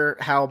roster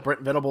how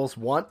Brent Venables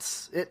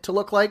wants it to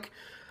look like,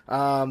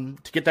 to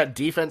get that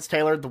defense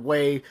tailored the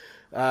way,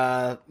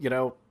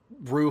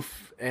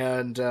 Roof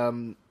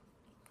and,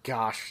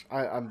 gosh,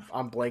 I'm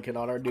blanking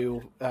on our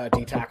new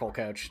D-tackle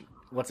coach.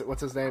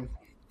 What's his name?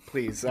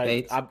 Please.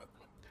 Bates.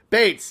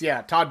 Bates,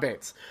 yeah, Todd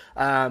Bates.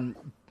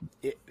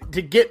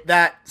 To get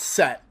that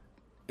set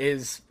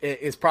is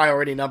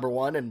priority number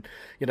one, and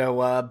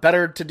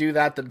better to do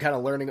that than kind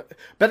of learning.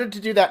 Better to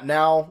do that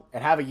now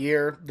and have a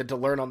year than to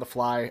learn on the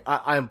fly.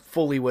 I am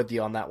fully with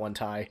you on that one,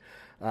 Ty.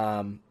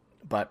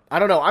 But I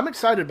don't know. I'm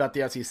excited about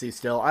the SEC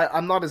still.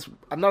 I'm not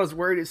as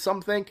worried as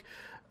some think,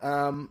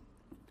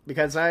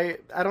 because I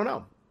don't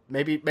know.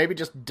 Maybe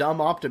just dumb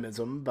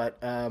optimism,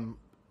 but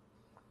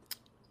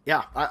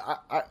Yeah,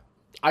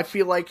 I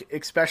feel like,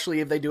 especially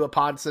if they do a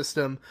pod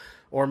system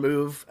or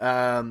move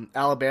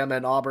Alabama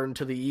and Auburn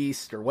to the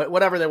east or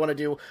whatever they want to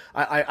do,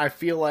 I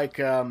feel like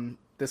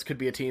this could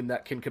be a team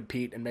that can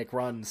compete and make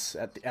runs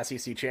at the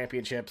SEC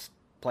championships,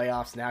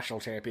 playoffs, national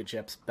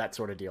championships, that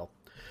sort of deal.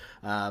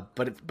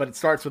 But it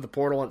starts with the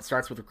portal and it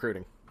starts with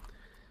recruiting.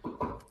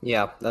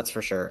 Yeah, that's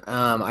for sure.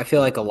 I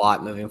feel like a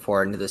lot moving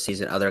forward into the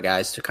season, other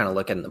guys to kind of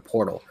look at in the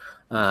portal.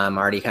 I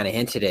already kind of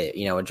hinted it,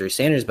 with Drew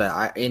Sanders,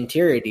 but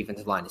interior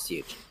defensive line is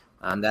huge.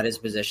 That is a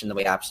position that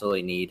we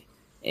absolutely need.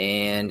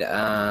 And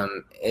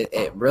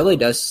it really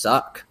does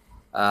suck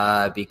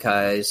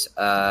because,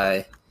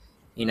 Perrion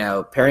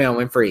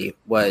Winfrey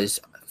was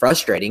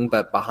frustrating,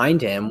 but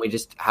behind him, we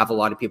just have a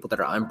lot of people that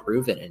are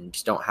unproven and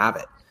just don't have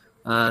it.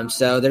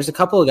 So there's a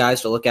couple of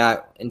guys to look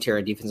at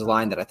interior defensive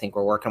line that I think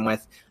we're working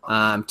with.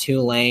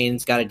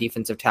 Tulane's got a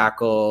defensive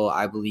tackle,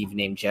 I believe,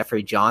 named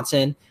Jeffrey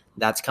Johnson.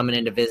 That's coming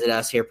in to visit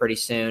us here pretty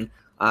soon.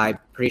 I'm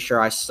pretty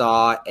sure I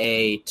saw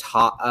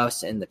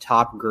us in the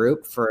top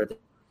group for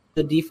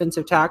the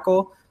defensive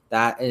tackle.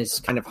 That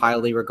is kind of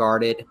highly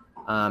regarded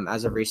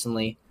as of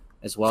recently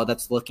as well.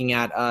 That's looking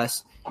at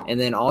us. And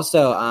then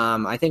also,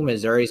 I think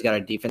Missouri's got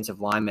a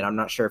defensive lineman. I'm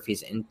not sure if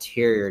he's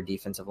interior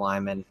defensive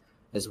lineman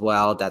as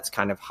well. That's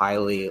kind of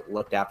highly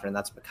looked after, and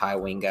that's Mekhi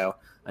Wingo,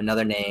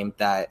 another name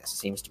that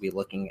seems to be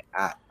looking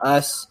at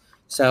us.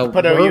 So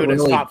put OU in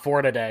his top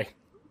 4 today.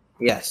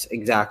 Yes,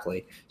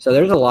 exactly. So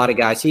there's a lot of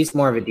guys. He's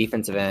more of a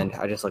defensive end.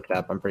 I just looked it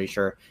up. I'm pretty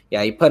sure.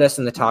 Yeah, he put us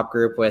in the top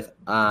group with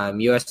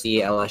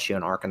USC, LSU,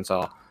 and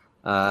Arkansas.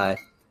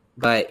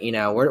 But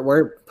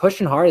we're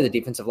pushing hard at the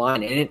defensive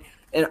line, and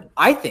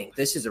I think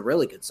this is a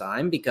really good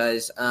sign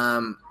because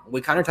we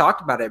kind of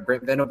talked about it.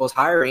 Brent Venables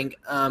hiring,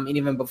 and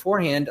even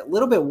beforehand, a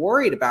little bit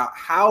worried about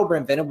how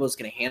Brent Venables is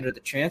going to handle the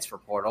transfer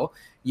portal.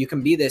 You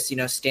can be this,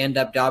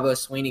 stand-up Dabo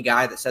Swinney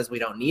guy that says we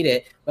don't need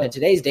it, but in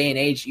today's day and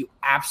age, you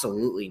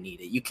absolutely need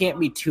it. You can't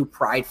be too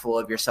prideful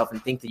of yourself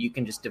and think that you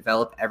can just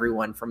develop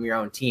everyone from your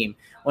own team,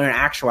 when in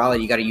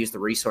actuality, you got to use the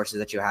resources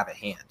that you have at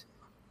hand.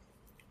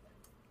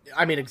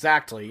 I mean,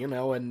 exactly,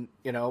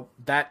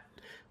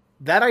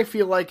 that I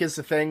feel like is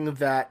the thing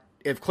that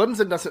if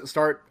Clemson doesn't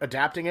start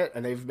adapting it,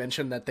 and they've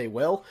mentioned that they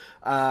will,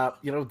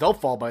 they'll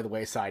fall by the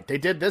wayside. They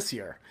did this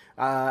year.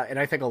 And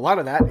I think a lot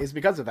of that is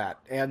because of that.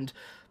 And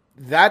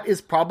that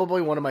is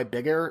probably one of my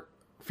bigger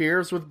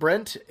fears with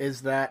Brent,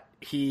 is that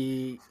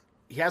he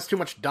has too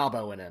much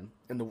Dabo in him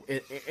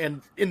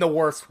in the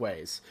worst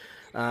ways.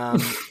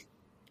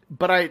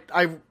 But I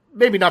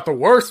maybe not the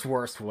worst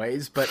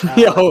ways, but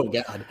oh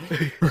God,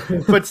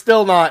 but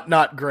still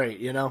not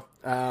great,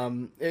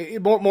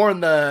 more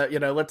in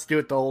the let's do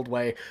it the old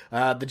way.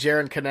 The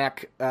Jaron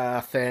Knack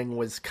thing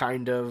was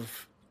kind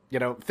of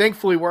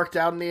thankfully worked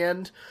out in the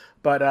end,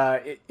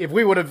 but if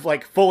we would have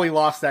fully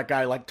lost that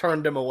guy,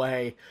 turned him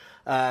away,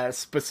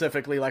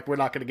 specifically we're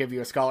not going to give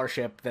you a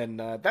scholarship, then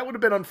that would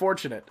have been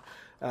unfortunate.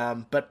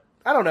 But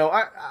I don't know.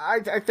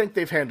 I think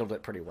they've handled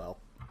it pretty well.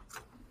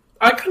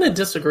 I kind of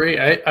disagree.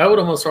 I would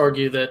almost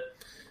argue that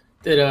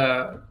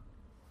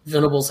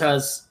Venables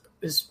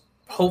is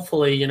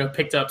hopefully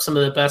picked up some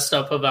of the best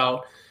stuff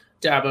about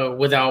Dabo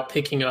without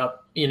picking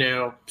up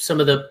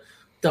some of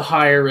the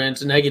higher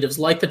end negatives,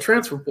 like the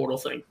transfer portal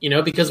thing.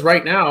 Because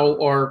right now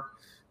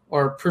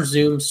our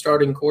presumed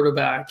starting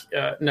quarterback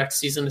next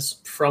season is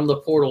from the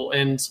portal,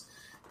 and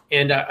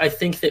I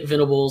think that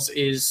Venables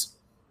is,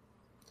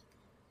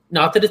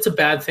 not that it's a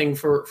bad thing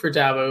for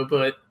Dabo,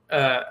 but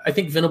I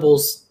think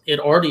Venables, it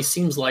already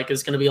seems like,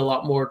 is going to be a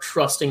lot more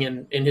trusting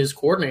in his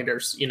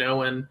coordinators,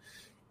 and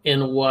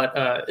in what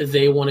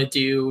they want to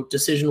do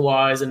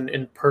decision-wise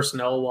and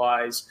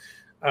personnel-wise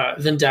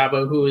than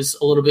Dabo, who is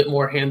a little bit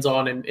more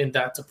hands-on in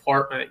that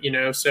department,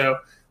 So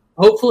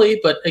hopefully,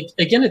 but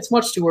again, it's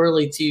much too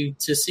early to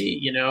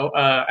see,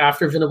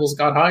 after Venables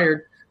got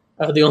hired,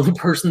 the only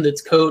person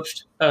that's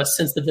coached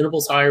since the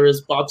Venables hire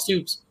is Bob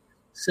Stoops.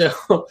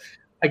 So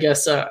I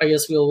guess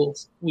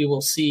we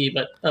will see,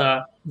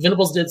 but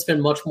Venables did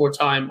spend much more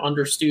time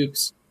under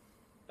Stoops,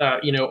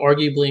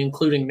 arguably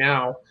including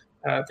now,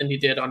 than he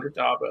did under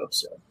Dabo.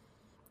 So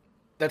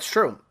that's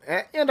true,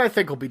 and I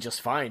think he'll be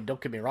just fine. Don't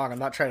get me wrong; I'm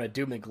not trying to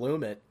doom and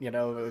gloom it,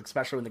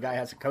 especially when the guy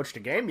hasn't coached a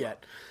game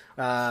yet,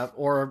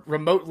 or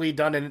remotely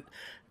done in,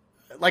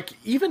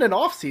 even in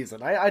off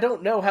season. I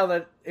don't know how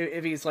that,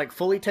 if he's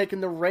fully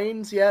taken the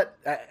reins yet.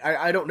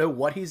 I don't know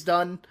what he's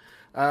done.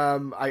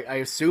 I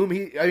assume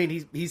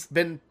he's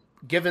been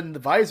given the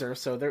visor,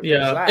 so there's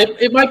that.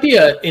 It might be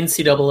a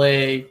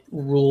NCAA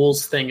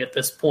rules thing at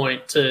this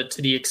point to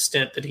the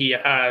extent that he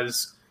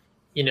has,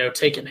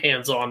 taken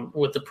hands on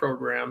with the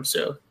program.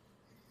 So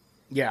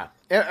yeah,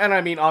 and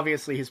I mean,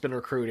 obviously he's been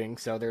recruiting,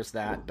 so there's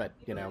that. But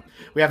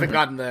we haven't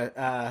gotten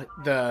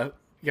the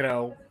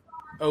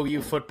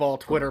OU football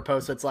Twitter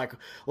post that's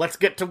let's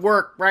get to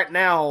work right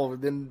now.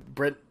 Then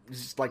Brent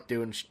is just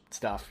doing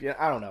stuff. Yeah,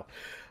 I don't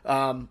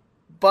know.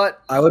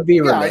 But I would be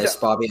remiss,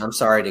 Bobby. I'm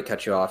sorry to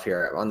cut you off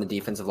here on the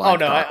defensive line.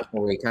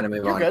 Before we kind of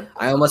move on, good.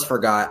 I almost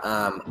forgot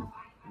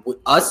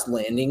us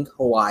landing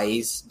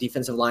Hawaii's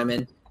defensive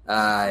lineman,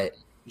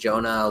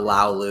 Jonah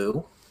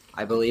Laulu.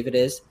 I believe it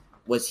is,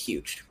 was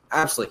huge.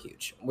 Absolutely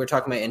huge. We're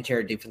talking about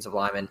interior defensive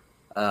lineman.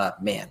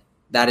 Man,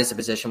 that is a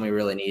position we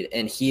really need.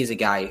 And he's a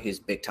guy who's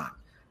big time.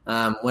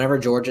 Whenever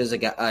Georgia's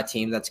a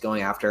team that's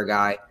going after a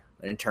guy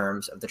in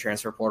terms of the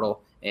transfer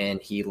portal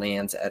and he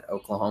lands at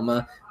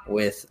Oklahoma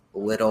with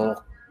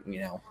little,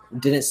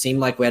 didn't seem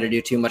like we had to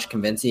do too much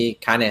convincing,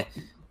 kind of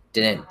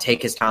didn't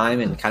take his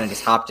time and kind of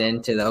just hopped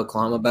into the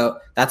Oklahoma boat.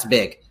 That's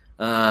big.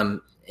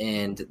 And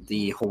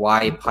the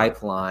Hawaii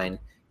pipeline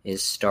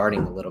is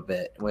starting a little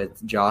bit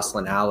with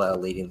Jocelyn Allo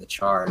leading the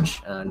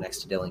charge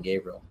next to Dylan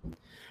Gabriel.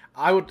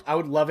 I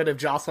would love it if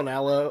Jocelyn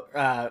Allo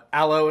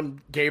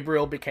and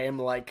Gabriel became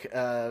like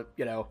the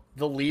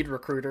lead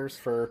recruiters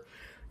for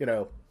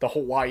the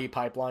Hawaii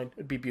pipeline.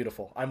 It'd be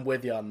beautiful. I'm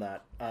with you on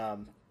that.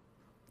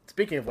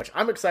 Speaking of which,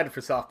 I'm excited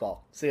for softball.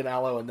 Seeing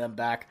Allo and them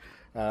back,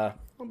 it'll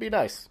be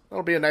nice.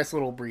 That'll be a nice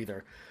little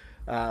breather.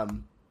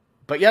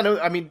 But yeah, no,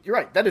 I mean, you're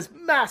right. That is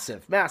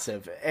massive,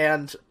 massive.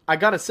 And I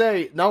got to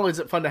say, not only is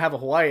it fun to have a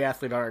Hawaii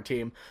athlete on our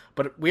team,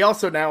 but we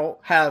also now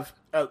have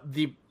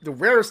the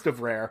rarest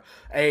of rare,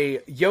 a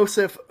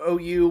Joseph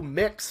OU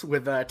mix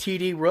with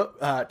Ted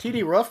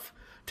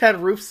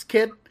Roof's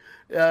kid,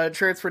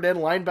 transferred in,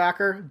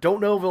 linebacker.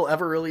 Don't know if we'll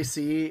ever really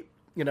see,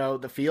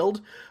 the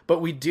field, but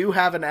we do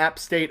have an App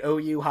State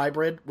OU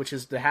hybrid, which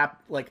is the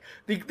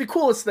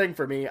coolest thing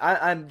for me.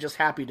 I'm just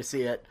happy to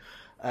see it.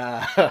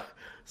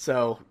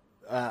 So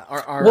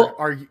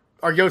our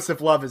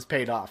Joseph love is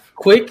paid off.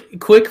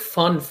 Quick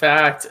fun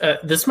fact.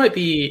 This might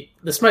be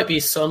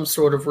some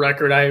sort of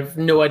record. I have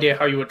no idea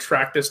how you would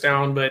track this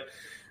down, but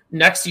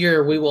next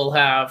year we will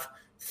have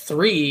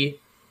 3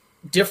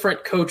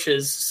 different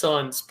coaches'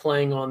 sons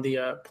playing on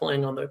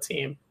the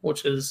team,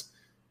 which is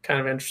kind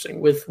of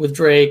interesting with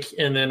Drake,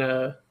 and then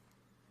that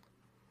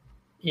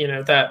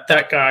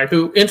guy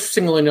who,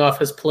 interestingly enough,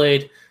 has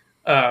played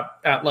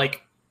at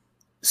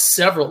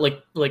several,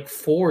 like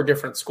 4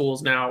 different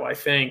schools now, I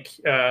think,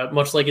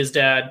 much like his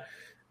dad,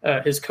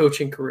 his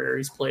coaching career,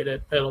 he's played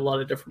at a lot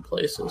of different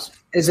places.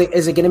 Is it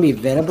going to be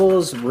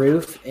Venables,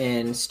 Roof,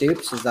 and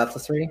Stoops? Is that the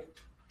 3?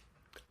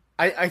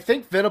 I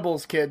think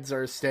Venables' kids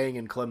are staying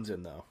in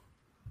Clemson, though.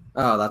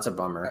 Oh, that's a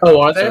bummer.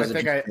 Oh, are they?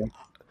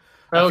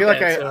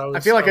 I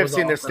feel like I've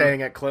seen they're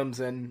staying at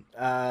Clemson.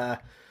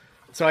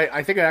 So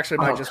I think it actually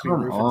might just be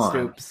Roof and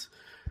Stoops.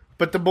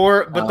 But the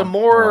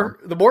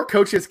more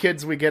coaches'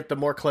 kids we get, the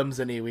more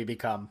Clemson-y we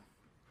become.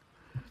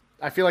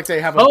 I feel like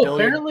they have a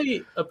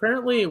billion.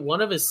 Apparently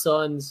one of his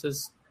sons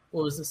is,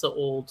 what was this, an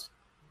old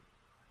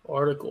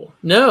article?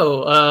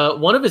 No,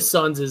 one of his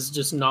sons is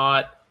just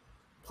not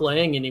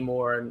playing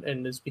anymore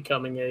and is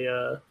becoming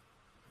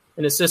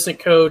an assistant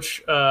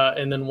coach,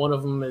 and then one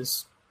of them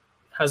has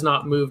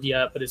not moved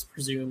yet, but is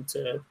presumed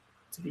to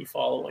be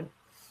following.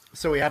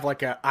 So we have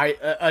like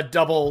a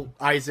double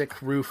Isaac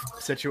Roof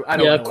situation.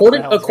 Yeah,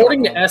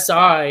 according to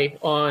SI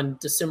on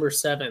December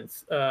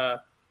 7th,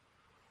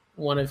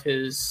 one of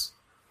his.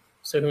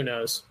 So who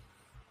knows?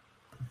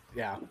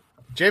 Yeah,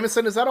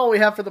 Jameson, is that all we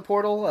have for the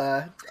portal?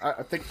 I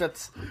think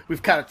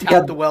we've kind of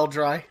tapped the well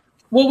dry.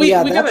 Well, we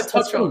got to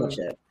touch on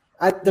it.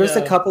 There's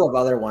a couple of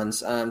other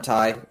ones,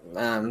 Ty,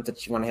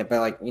 that you want to hit,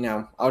 but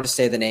I'll just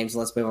say the names and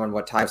let's move on to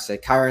what Ty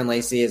said. Kyron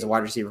Lacey is a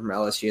wide receiver from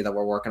LSU that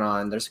we're working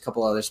on. There's a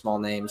couple other small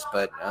names,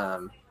 but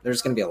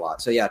there's going to be a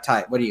lot. So yeah,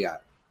 Ty, what do you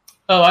got?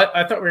 Oh,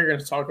 I thought we were going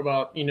to talk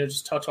about,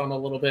 just touch on a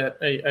little bit.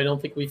 I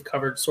don't think we've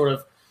covered sort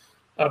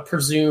of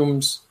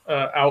presumed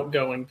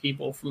outgoing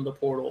people from the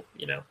portal,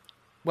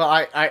 Well,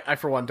 I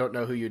for one don't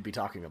know who you'd be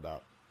talking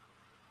about.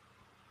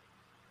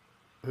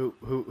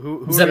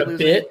 Who is that a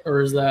bit or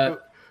is that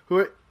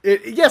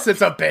yes,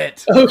 it's a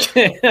bit.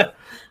 Okay.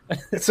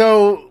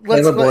 So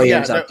let's Caleb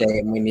Williams update,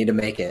 and we need to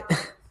make it.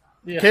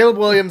 Yeah. Caleb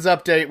Williams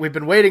update. We've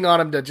been waiting on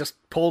him to just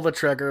pull the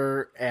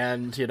trigger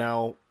and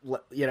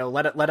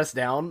let us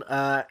down.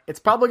 It's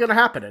probably going to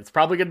happen. It's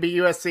probably going to be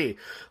USC.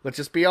 Let's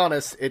just be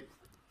honest.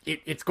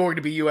 It's going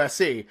to be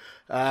USC.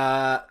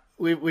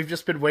 We've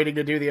just been waiting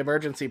to do the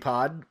emergency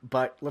pod,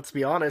 but let's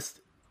be honest.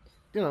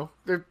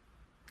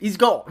 He's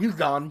gone. He's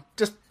gone.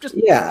 Just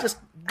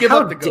give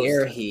up the ghost. How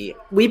dare he?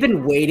 We've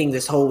been waiting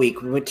this whole week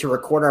to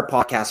record our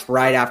podcast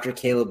right after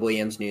Caleb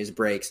Williams news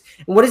breaks.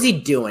 And what is he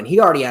doing? He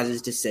already has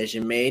his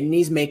decision made, and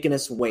he's making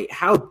us wait.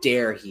 How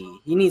dare he?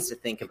 He needs to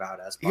think about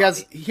us,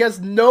 Bobby. He has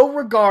no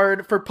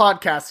regard for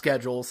podcast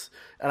schedules,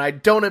 and I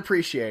don't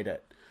appreciate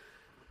it.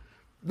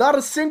 Not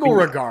a single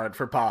regard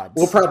for pods.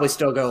 We'll probably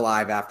still go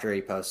live after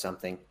he posts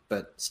something,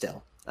 but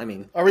still. I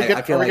mean,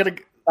 I feel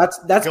like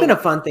that's been a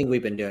fun thing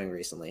we've been doing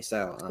recently.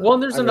 So,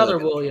 and there's another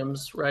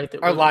Williams, right?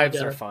 Our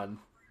lives are fun.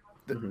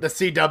 The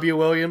CW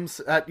Williams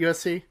at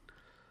USC,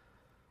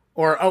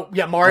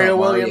 Mario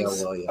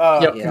Williams.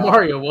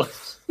 Mario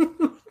Williams.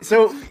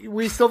 So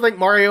we still think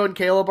Mario and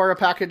Caleb are a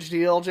package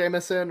deal,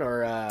 Jameson,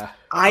 or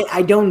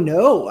I don't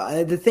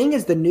know. The thing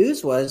is, the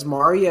news was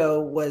Mario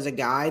was a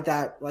guy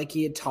that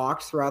he had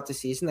talked throughout the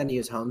season that he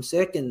was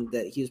homesick and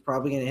that he was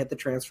probably going to hit the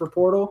transfer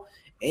portal.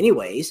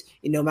 anyways,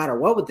 no matter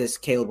what with this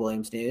Caleb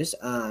Williams news,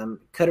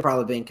 could have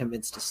probably been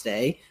convinced to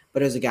stay,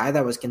 but as a guy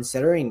that was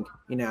considering,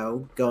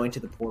 going to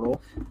the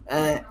portal,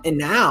 and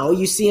now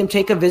you see him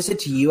take a visit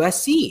to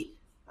USC.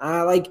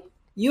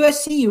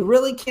 USC, you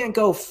really can't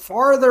go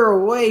farther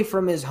away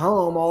from his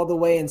home all the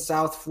way in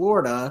South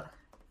Florida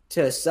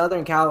to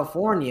Southern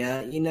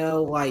California,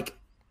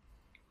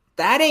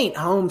 that ain't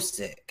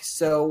homesick.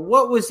 So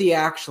what was he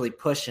actually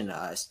pushing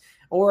us?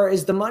 Or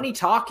is the money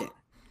talking?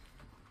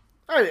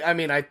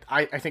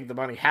 I think the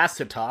money has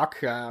to talk,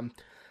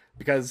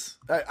 because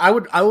I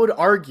would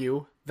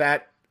argue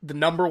that the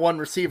number one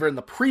receiver in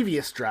the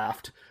previous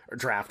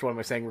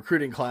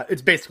recruiting class,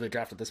 it's basically a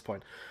draft at this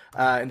point,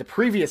 in the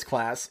previous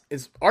class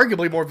is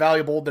arguably more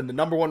valuable than the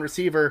number one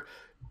receiver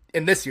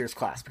in this year's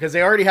class, because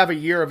they already have a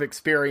year of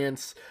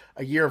experience,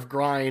 a year of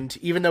grind,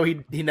 even though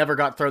he never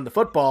got thrown the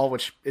football,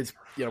 which is,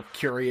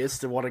 curious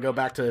to want to go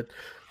back to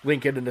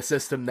Lincoln in a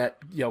system that,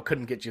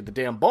 couldn't get you the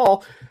damn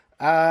ball.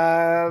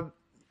 I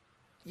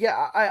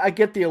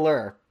get the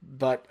allure,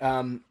 but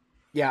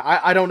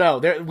I don't know.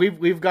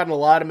 We've gotten a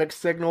lot of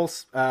mixed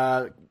signals.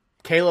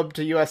 Caleb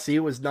to USC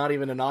was not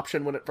even an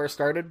option when it first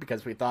started,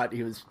 because we thought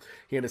he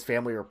and his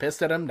family were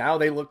pissed at him. Now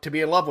they look to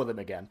be in love with him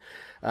again.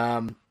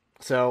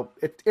 So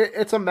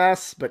it's a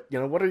mess, but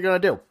what are you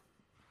going to do?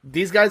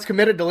 These guys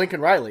committed to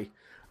Lincoln Riley.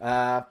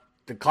 The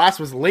class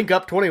was Link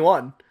Up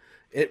 21.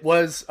 It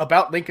was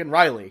about Lincoln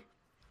Riley.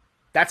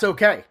 That's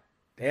okay.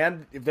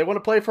 And if they want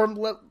to play for him,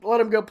 let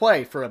him go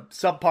play for a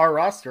subpar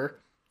roster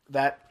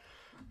that,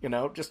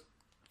 just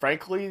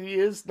frankly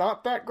is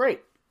not that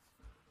great.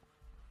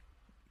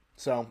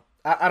 So,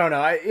 I don't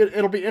know.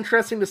 It'll be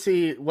interesting to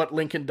see what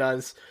Lincoln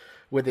does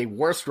with a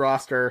worse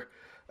roster,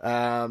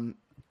 and,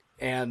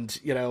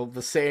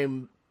 the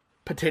same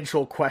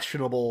potential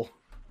questionable,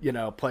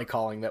 play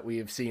calling that we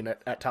have seen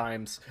at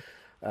times,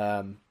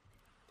 and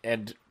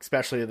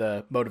especially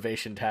the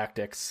motivation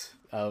tactics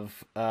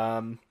of,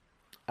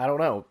 I don't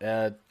know,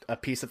 a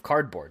piece of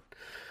cardboard.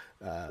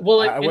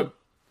 Go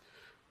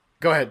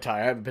ahead, Ty.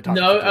 I haven't been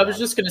talking. No, I was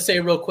just going to say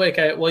real quick.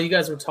 While you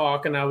guys were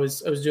talking, I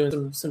was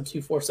doing some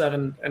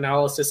 247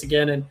 analysis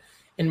again,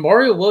 and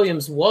Mario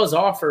Williams was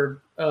offered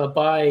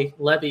by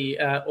Levy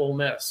at Ole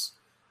Miss,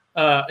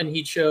 and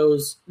he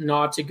chose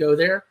not to go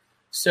there.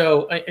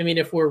 So,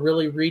 if we're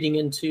really reading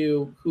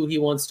into who he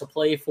wants to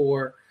play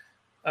for,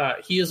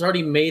 he has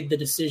already made the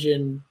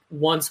decision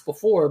once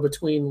before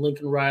between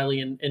Lincoln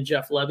Riley and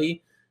Jeff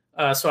Levy.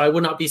 So I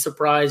would not be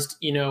surprised,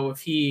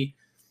 if he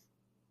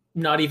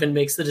not even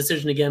makes the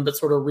decision again, but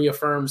sort of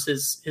reaffirms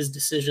his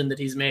decision that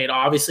he's made.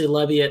 Obviously,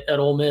 Levy at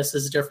Ole Miss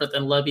is different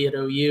than Levy at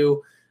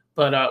OU,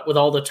 but with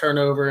all the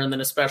turnover, and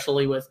then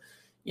especially with,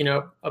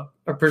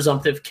 a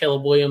presumptive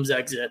Caleb Williams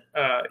exit,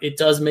 it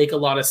does make a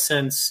lot of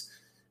sense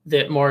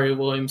that Mario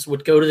Williams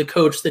would go to the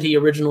coach that he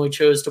originally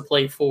chose to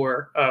play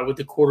for, with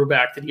the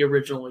quarterback that he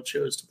originally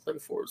chose to play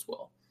for as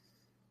well.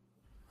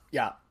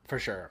 Yeah, for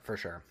sure.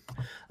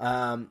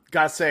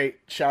 Gotta say,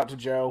 shout out to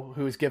Joe,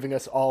 who's giving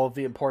us all of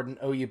the important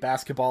OU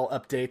basketball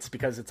updates,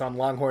 because it's on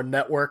Longhorn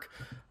Network,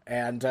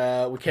 and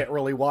we can't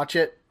really watch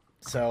it.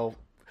 So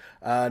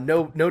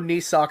no knee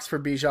socks for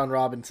Bijan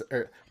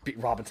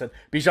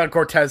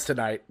Cortez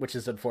tonight, which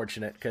is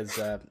unfortunate, because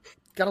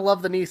gotta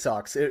love the knee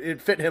socks. It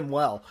fit him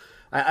well.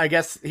 I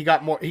guess he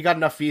got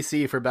enough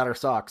VC for better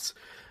socks,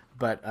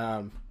 but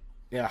I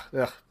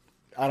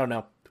don't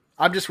know.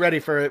 I'm just ready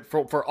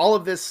for all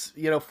of this,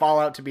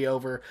 fallout to be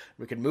over.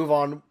 We can move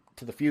on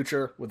to the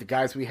future with the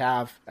guys we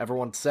have,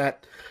 everyone's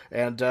set,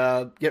 and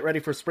get ready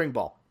for spring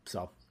ball.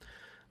 So,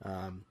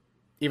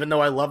 even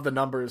though I love the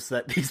numbers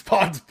that these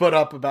pods put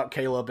up about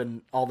Caleb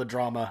and all the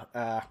drama,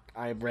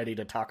 I am ready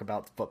to talk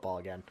about football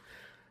again.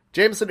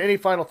 Jameson, any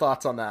final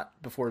thoughts on that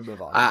before we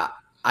move on?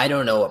 I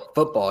don't know what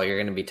football you're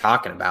going to be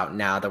talking about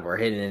now that we're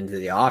heading into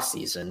the off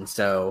season.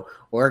 So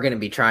we're going to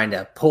be trying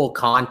to pull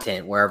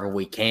content wherever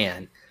we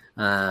can.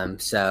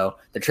 So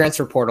the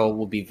transfer portal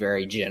will be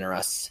very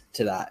generous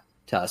to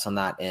us on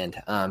that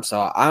end.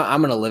 So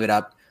I'm going to live it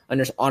up.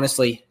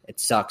 Honestly,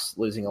 it sucks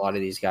losing a lot of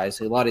these guys.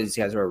 A lot of these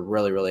guys are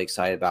really, really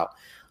excited about.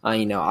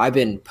 I've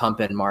been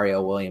pumping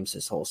Mario Williams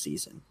this whole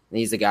season. And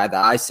he's the guy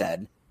that I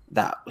said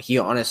that he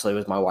honestly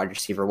was my wide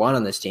receiver one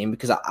on this team,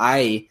 because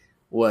I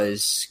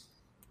was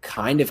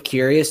kind of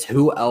curious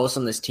who else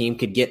on this team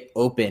could get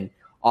open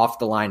off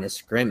the line of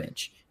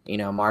scrimmage.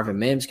 Marvin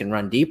Mims can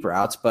run deep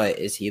routes, but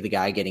is he the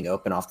guy getting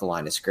open off the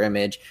line of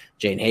scrimmage?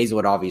 Jane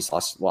Hazelwood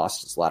obviously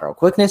lost his lateral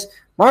quickness.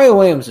 Mario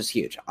Williams was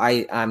huge.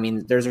 I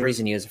mean, there's a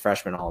reason he was a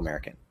freshman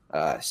All-American.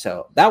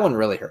 So that one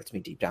really hurts me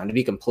deep down, to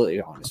be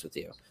completely honest with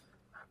you.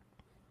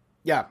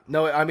 Yeah,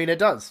 no, I mean, it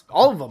does.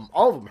 All of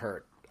them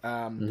hurt.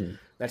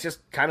 That's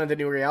just kind of the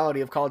new reality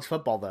of college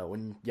football, though.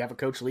 When you have a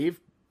coach leave,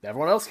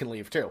 everyone else can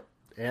leave too.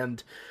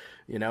 And,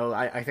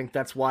 I think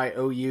that's why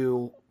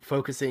OU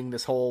focusing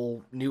this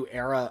whole new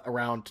era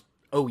around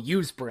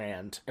OU's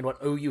brand and what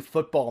OU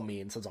football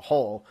means as a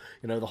whole,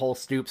 the whole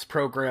Stoops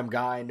program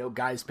guy, no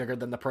guy's bigger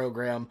than the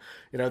program,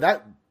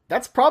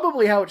 that's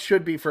probably how it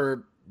should be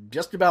for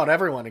just about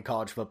everyone in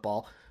college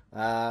football.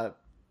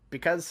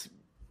 Because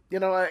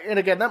and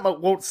again, that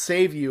won't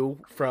save you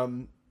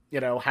from,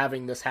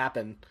 having this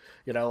happen.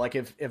 Like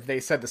if they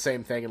said the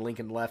same thing and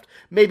Lincoln left,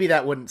 maybe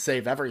that wouldn't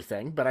save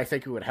everything, but I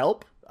think it would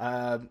help.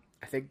 I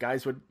think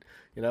guys would,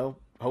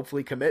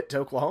 hopefully commit to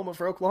Oklahoma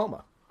for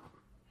Oklahoma.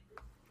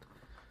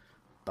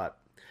 But,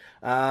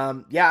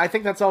 I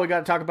think that's all we got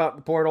to talk about in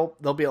the portal.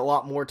 There'll be a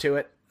lot more to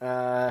it.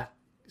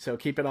 So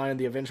keep an eye on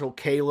the eventual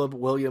Caleb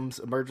Williams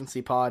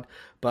emergency pod.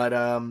 But,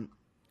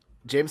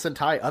 Jameson,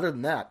 Ty, other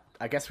than that,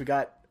 I guess we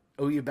got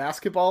OU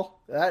basketball.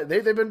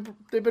 They've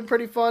been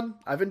pretty fun.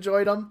 I've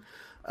enjoyed them.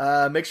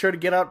 Make sure to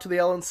get out to the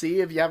LNC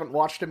if you haven't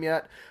watched them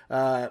yet.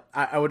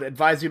 I would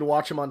advise you to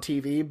watch them on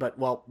TV, but,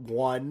 well,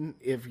 one,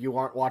 if you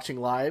aren't watching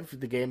live,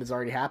 the game has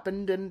already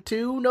happened, and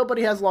two,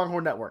 nobody has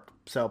Longhorn Network.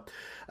 So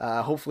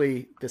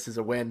hopefully this is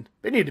a win.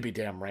 They need to be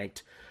damn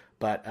ranked.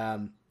 But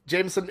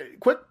Jameson,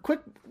 quick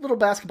little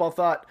basketball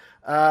thought.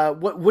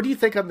 What do you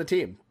think on the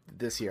team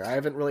this year? I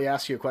haven't really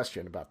asked you a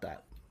question about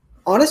that.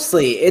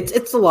 Honestly,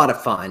 it's a lot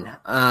of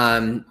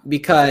fun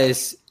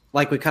because,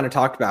 like we kind of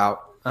talked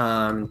about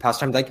past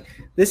time, like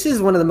this is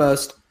one of the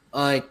most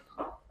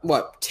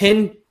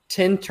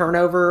 10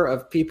 turnover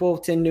of people,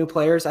 10 new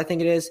players, I think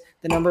it is,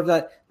 the number of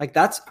that. Like,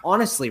 that's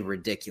honestly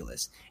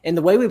ridiculous. And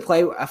the way we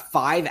play a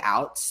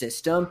 5-out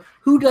system,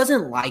 who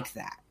doesn't like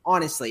that?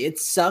 Honestly, it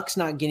sucks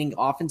not getting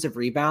offensive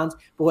rebounds,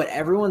 but when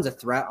everyone's a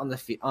threat on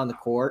the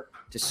court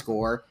to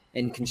score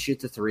and can shoot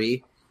the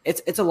three,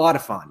 it's a lot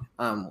of fun.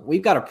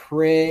 We've got a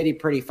pretty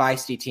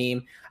feisty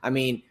team. I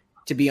mean,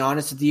 to be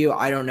honest with you,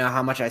 I don't know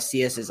how much I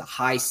see us as a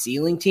high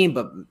ceiling team,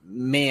 but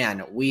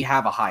man, we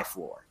have a high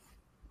floor.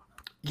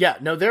 Yeah,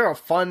 no, they're a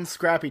fun,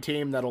 scrappy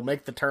team that'll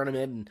make the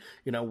tournament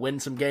and, win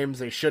some games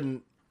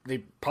they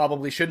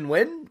probably shouldn't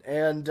win.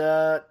 And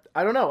I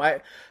don't know.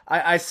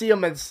 I see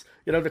them as,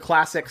 the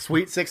classic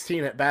Sweet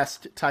 16 at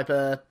best type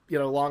of,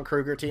 Lon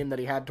Kruger team that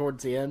he had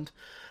towards the end.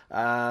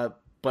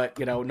 But,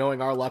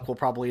 knowing our luck, we'll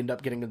probably end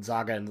up getting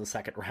Gonzaga in the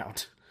second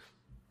round.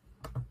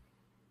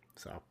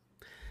 So,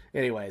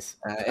 anyways.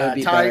 It would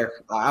be better.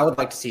 I would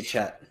like to see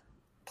Chet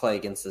play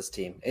against this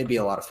team. It'd be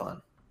a lot of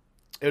fun.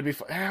 It would be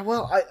fun.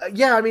 Well,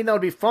 that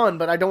would be fun,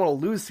 but I don't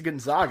want to lose to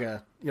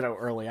Gonzaga,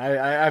 early.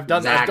 I've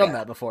done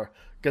that before.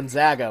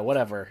 Gonzaga,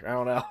 whatever. I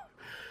don't know.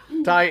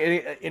 Ty,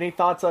 any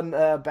thoughts on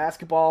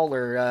basketball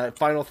or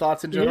final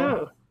thoughts in general?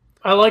 Yeah,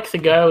 I like the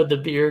guy with the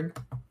beard.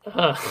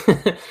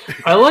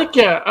 I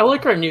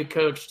like our new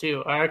coach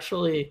too. I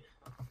actually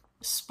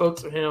spoke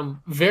to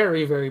him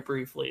very, very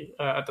briefly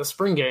at the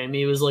spring game.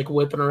 He was like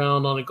whipping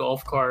around on a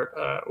golf cart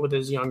with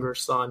his younger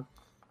son,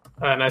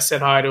 and I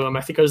said hi to him.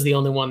 I think I was the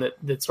only one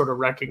that sort of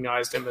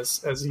recognized him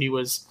as he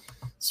was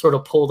sort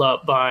of pulled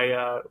up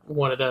by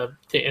one of the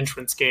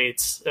entrance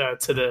gates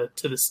to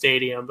the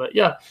stadium. But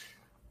yeah,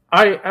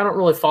 I don't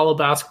really follow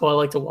basketball. I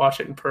like to watch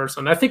it in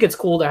person. I think it's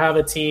cool to have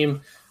a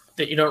team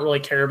that you don't really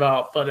care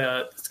about, but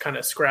it's kind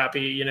of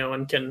scrappy,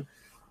 and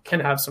can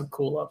have some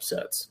cool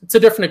upsets. It's a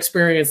different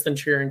experience than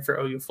cheering for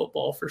OU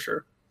football, for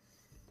sure.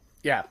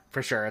 Yeah,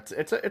 for sure.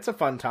 It's a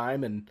fun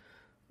time, and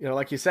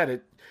like you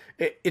said,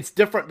 it's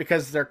different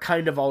because they're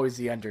kind of always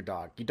the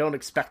underdog. You don't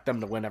expect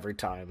them to win every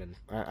time, and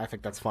I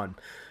think that's fun.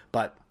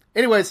 But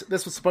anyways,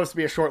 this was supposed to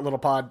be a short little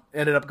pod.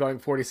 Ended up going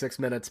 46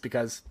 minutes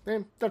because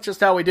that's just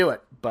how we do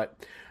it.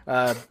 But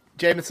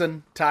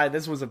Jameson, Ty,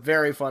 this was a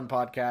very fun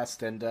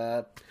podcast,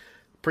 and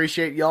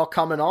appreciate y'all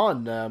coming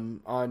on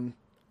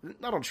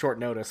not on short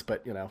notice,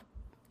 but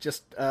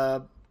just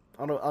on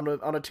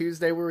a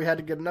Tuesday where we had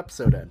to get an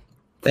episode in.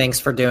 Thanks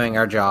for doing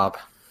our job.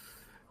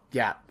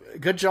 Yeah,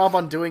 good job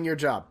on doing your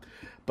job.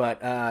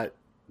 But I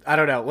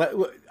don't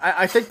know.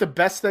 I think the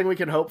best thing we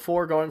can hope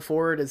for going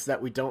forward is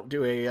that we don't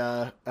do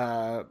a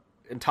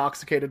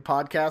intoxicated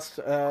podcast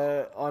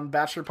on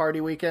Bachelor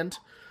Party weekend.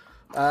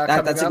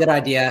 That's a good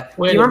idea.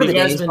 Wait, you remember the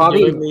days, Bobby?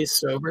 Doing these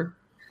sober?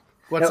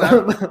 What's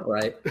that?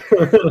 Right.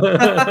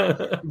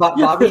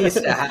 Bobby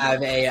used to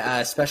have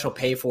a special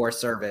pay-for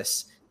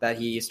service that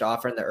he used to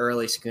offer in the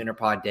early Schooner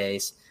Pod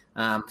days.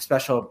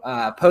 Special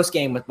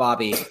post-game with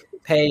Bobby.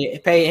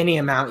 Pay any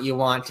amount you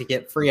want to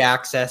get free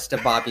access to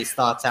Bobby's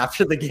thoughts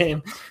after the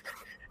game.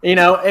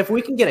 If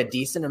we can get a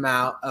decent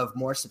amount of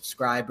more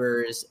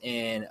subscribers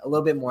and a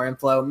little bit more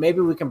inflow,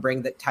 maybe we can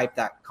bring that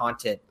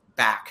content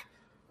back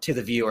to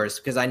the viewers,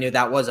 because I knew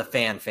that was a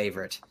fan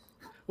favorite.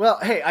 Well,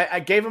 hey, I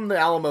gave him the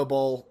Alamo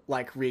Bowl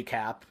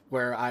recap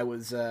where I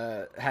was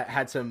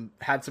had some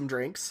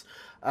drinks,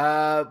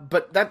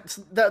 but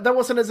that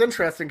wasn't as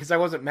interesting because I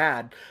wasn't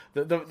mad.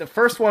 The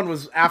first one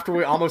was after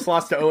we almost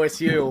lost to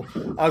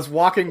OSU. I was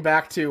walking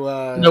back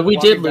to no, we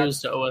did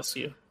lose to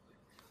OSU.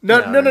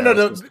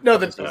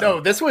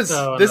 No. This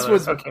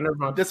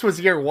was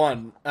year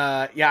one.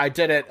 I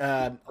did it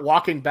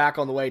walking back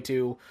on the way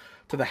to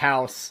the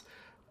house.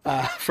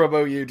 From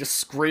OU, just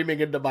screaming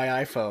into my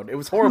iPhone. It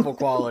was horrible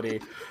quality.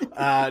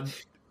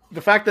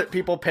 The fact that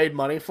people paid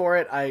money for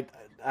it,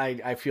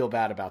 I feel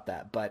bad about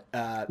that. But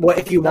well,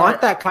 if you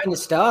want that kind of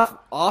stuff,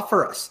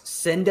 offer us,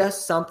 send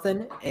us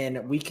something,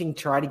 and we can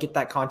try to get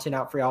that content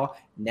out for y'all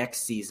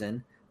next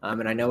season.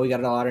 And I know we got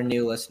a lot of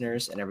new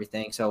listeners and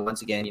everything. So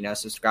once again,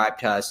 subscribe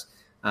to us.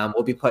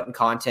 We'll be putting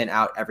content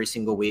out every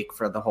single week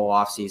for the whole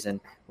off season.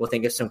 We'll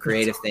think of some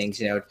creative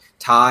things.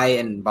 Ty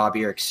and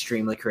Bobby are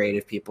extremely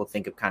creative people.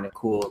 Think of kind of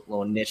cool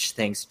little niche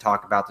things to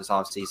talk about this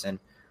off season.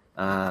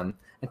 And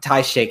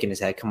Ty's shaking his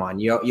head. Come on,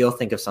 you'll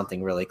think of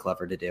something really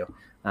clever to do.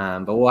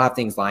 But we'll have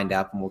things lined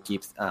up, and we'll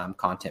keep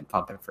content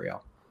pumping for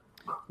y'all.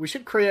 We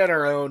should create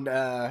our own.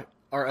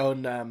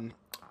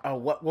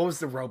 What was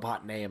the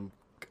robot name?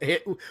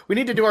 We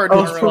need to do our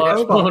own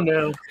Hitchbot. Oh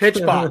no,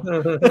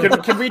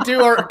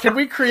 Hitchbot. Can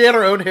we create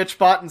our own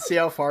Hitchbot and see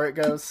how far it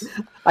goes?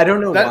 I don't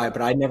know why,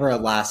 but I never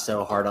laughed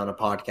so hard on a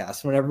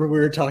podcast whenever we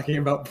were talking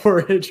about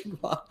poor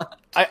Hitchbot.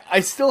 I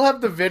still have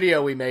the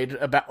video we made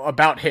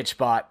about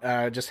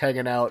Hitchbot just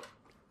hanging out,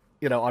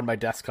 on my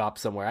desktop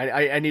somewhere.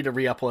 I need to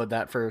re-upload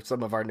that for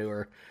some of our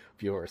newer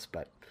viewers.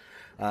 But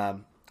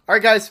all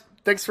right, guys,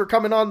 thanks for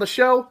coming on the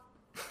show.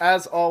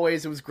 As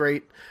always, it was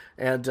great,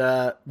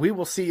 and we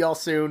will see y'all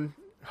soon.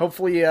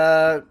 Hopefully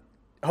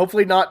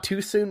not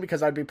too soon,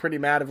 because I'd be pretty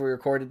mad if we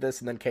recorded this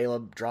and then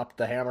Caleb dropped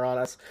the hammer on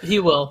us. He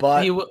will.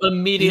 But he will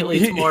immediately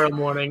tomorrow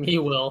morning. He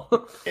will.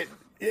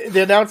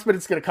 The announcement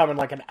is going to come in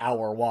like an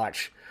hour.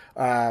 Watch.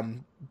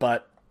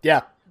 But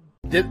yeah,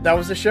 that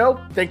was the show.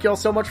 Thank you all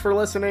so much for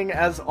listening.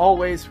 As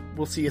always,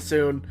 we'll see you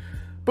soon.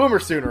 Boomer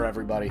Sooner,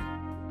 everybody.